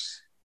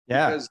works.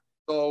 Yeah. Because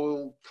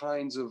all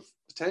kinds of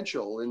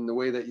potential in the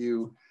way that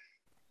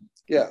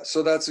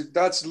so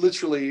that's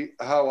literally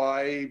how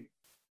I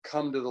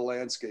come to the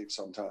landscape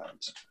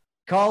sometimes.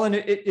 Colin,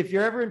 if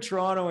you're ever in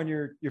Toronto and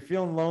you're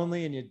feeling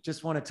lonely and you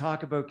just want to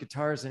talk about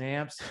guitars and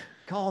amps,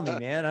 call me,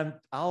 man.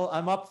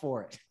 I'm up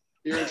for it.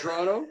 You're in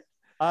Toronto?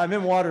 I'm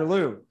in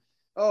Waterloo.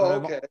 Oh,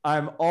 okay.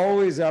 I'm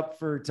always up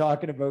for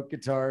talking about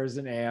guitars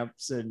and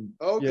amps, and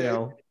you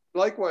know.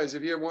 Likewise,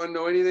 if you want to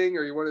know anything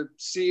or you want to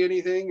see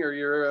anything, or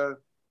you're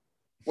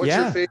what's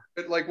your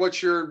favorite, like,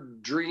 what's your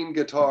dream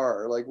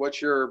guitar? Like,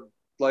 what's your,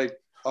 like,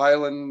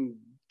 island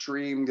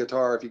dream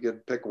guitar, if you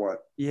could pick one?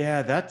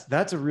 Yeah,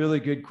 that's a really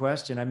good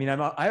question. I mean,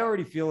 I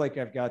already feel like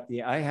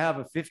I have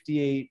a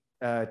 58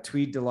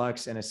 Tweed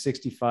Deluxe and a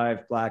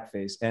 65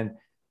 Blackface. And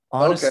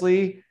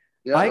honestly,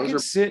 I can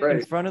sit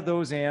in front of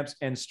those amps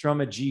and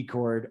strum a G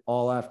chord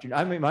all afternoon.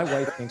 I mean, my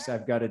wife thinks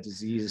I've got a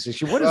disease.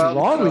 So what is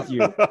wrong with you?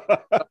 Nothing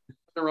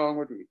wrong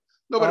with me.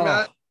 No, but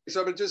Matt,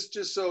 but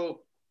just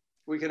so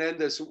we can end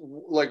this,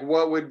 like,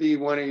 what would be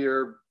one of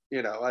your,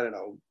 you know, I don't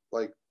know,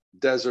 like,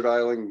 desert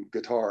island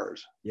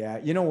guitars? Yeah,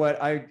 you know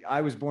what?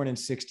 I was born in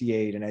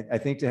 68, and I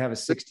think to have a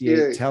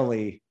 68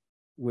 Telly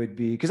would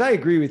be, because I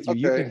agree with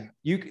you. Okay.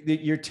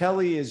 Your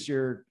Telly is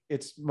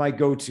it's my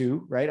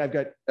go-to, right? I've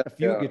got a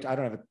few I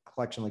don't have a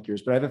collection like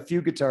yours, but I have a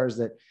few guitars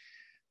that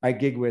I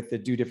gig with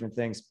that do different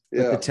things.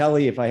 But the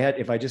Telly, if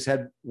I just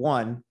had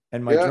one,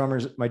 and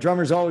my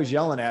drummer's always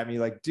yelling at me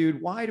like,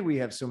 dude, why do we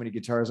have so many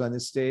guitars on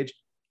this stage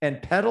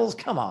and pedals?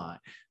 Come on.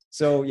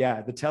 So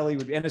yeah, the Telly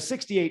would be, and a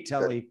 68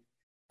 Telly,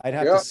 I'd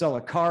have to sell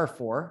a car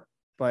for,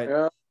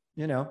 but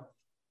you know.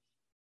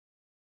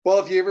 Well,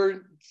 if you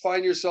ever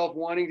find yourself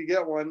wanting to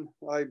get one,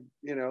 I'm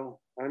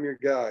your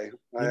guy.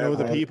 I know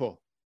the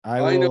people.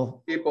 I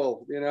know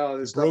people,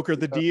 broker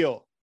the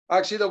deal.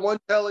 Actually,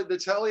 the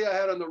Telly I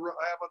have on the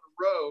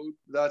road,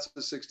 that's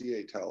the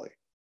 68 Telly.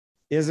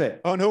 Is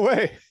it? Oh, no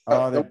way.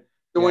 The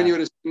one you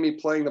would have seen me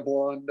playing the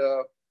blonde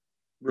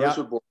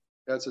Rosewood board.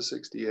 That's a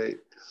 68.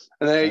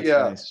 And then,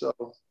 nice. So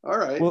all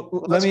right. Well,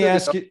 let me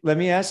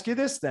ask you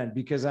this then,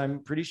 because I'm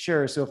pretty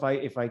sure. So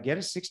if I get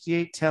a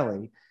 68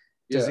 Telly,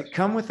 does it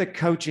come with a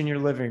couch in your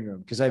living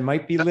room? Because I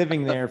might be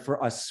living there for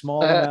a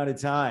small amount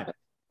of time.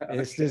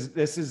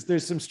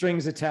 There's some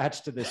strings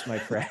attached to this, my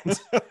friend.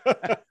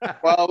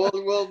 Well,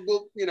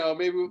 we'll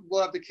maybe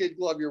we'll have to kid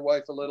glove your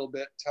wife a little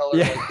bit. Tell her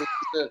like,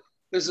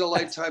 this is a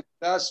lifetime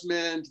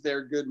investment.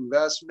 They're good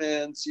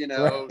investments.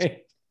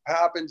 Right.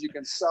 Happens, you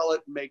can sell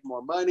it and make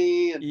more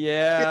money. And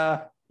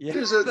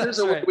there's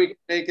a way we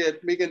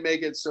can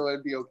make it so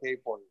it'd be okay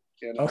for you.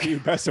 Okay,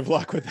 best of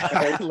luck with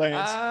that,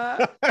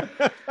 Lance.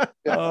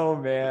 Oh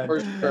man,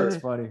 that's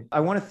funny.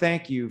 I want to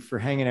thank you for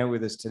hanging out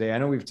with us today. I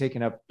know we've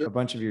taken up a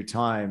bunch of your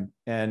time,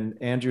 and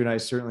Andrew and I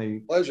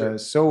certainly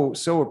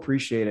so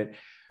appreciate it.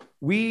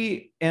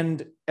 We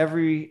end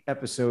every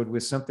episode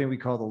with something we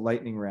call the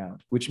lightning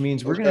round, which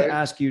means we're going to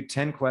ask you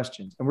 10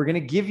 questions and we're going to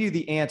give you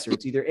the answer.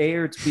 It's either A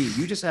or it's B.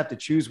 You just have to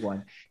choose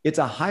one. It's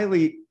a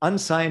highly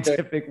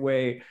unscientific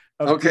way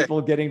of people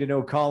getting to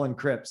know Colin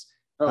Cripps.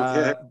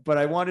 But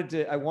I wanted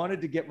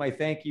to get my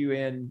thank you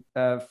in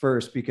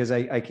first, because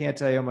I can't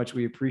tell you how much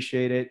we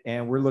appreciate it.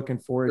 And we're looking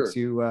forward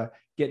to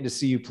getting to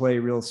see you play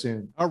real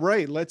soon. All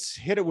right, let's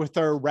hit it with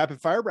our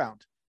rapid fire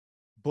round.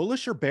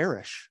 Bullish or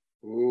bearish?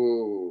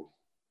 Ooh,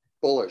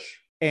 bullish.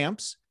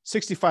 Amps,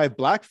 65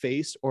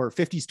 blackface or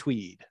 50s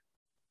tweed?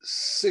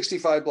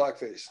 65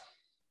 blackface.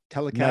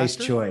 Telecaster? Nice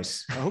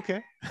choice.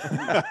 Okay.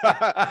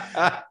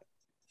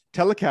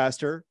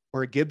 Telecaster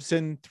or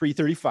Gibson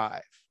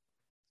 335?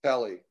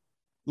 Tele.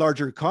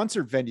 Larger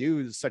concert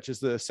venues such as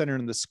the Center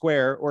in the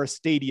Square or a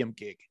stadium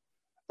gig?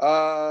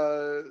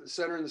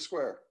 Center in the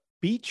Square.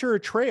 Beach or a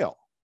trail?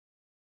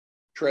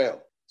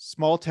 Trail.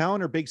 Small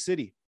town or big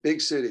city? Big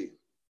city.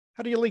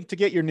 How do you like to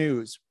get your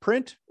news?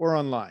 Print or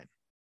online?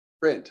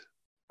 Print.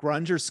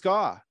 Grunge or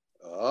ska?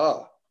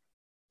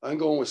 I'm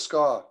going with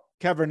ska.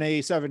 Cabernet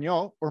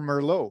Sauvignon or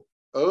Merlot?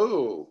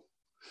 Oh,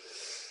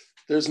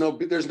 there's no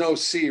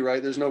C,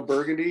 right? There's no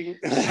Burgundy.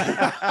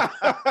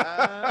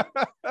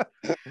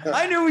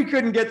 I knew we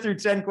couldn't get through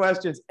 10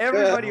 questions.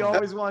 Everybody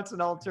always wants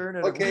an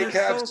alternative. Okay,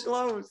 We're so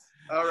close.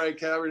 All right,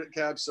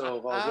 Cab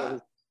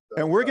Sauv.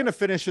 And we're going to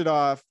finish it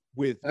off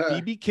with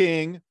B.B.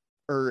 King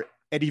or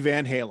Eddie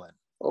Van Halen.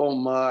 Oh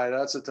my,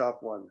 that's a tough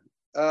one.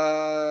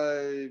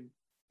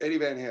 Eddie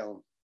Van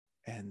Halen.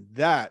 And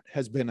that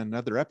has been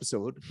another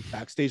episode of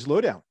Backstage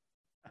Lowdown.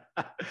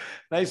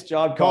 Nice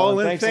job,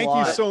 Colin. Thank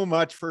you so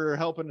much for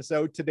helping us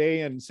out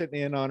today and sitting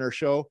in on our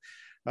show.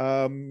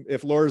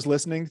 If Laura's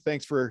listening,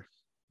 thanks for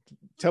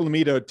telling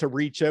me to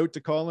reach out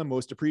to Colin.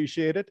 Most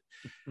appreciated.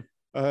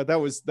 That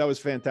was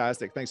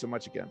fantastic. Thanks so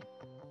much again.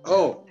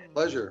 Oh,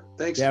 pleasure.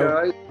 Thanks,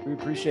 guys. We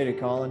appreciate it,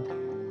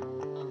 Colin.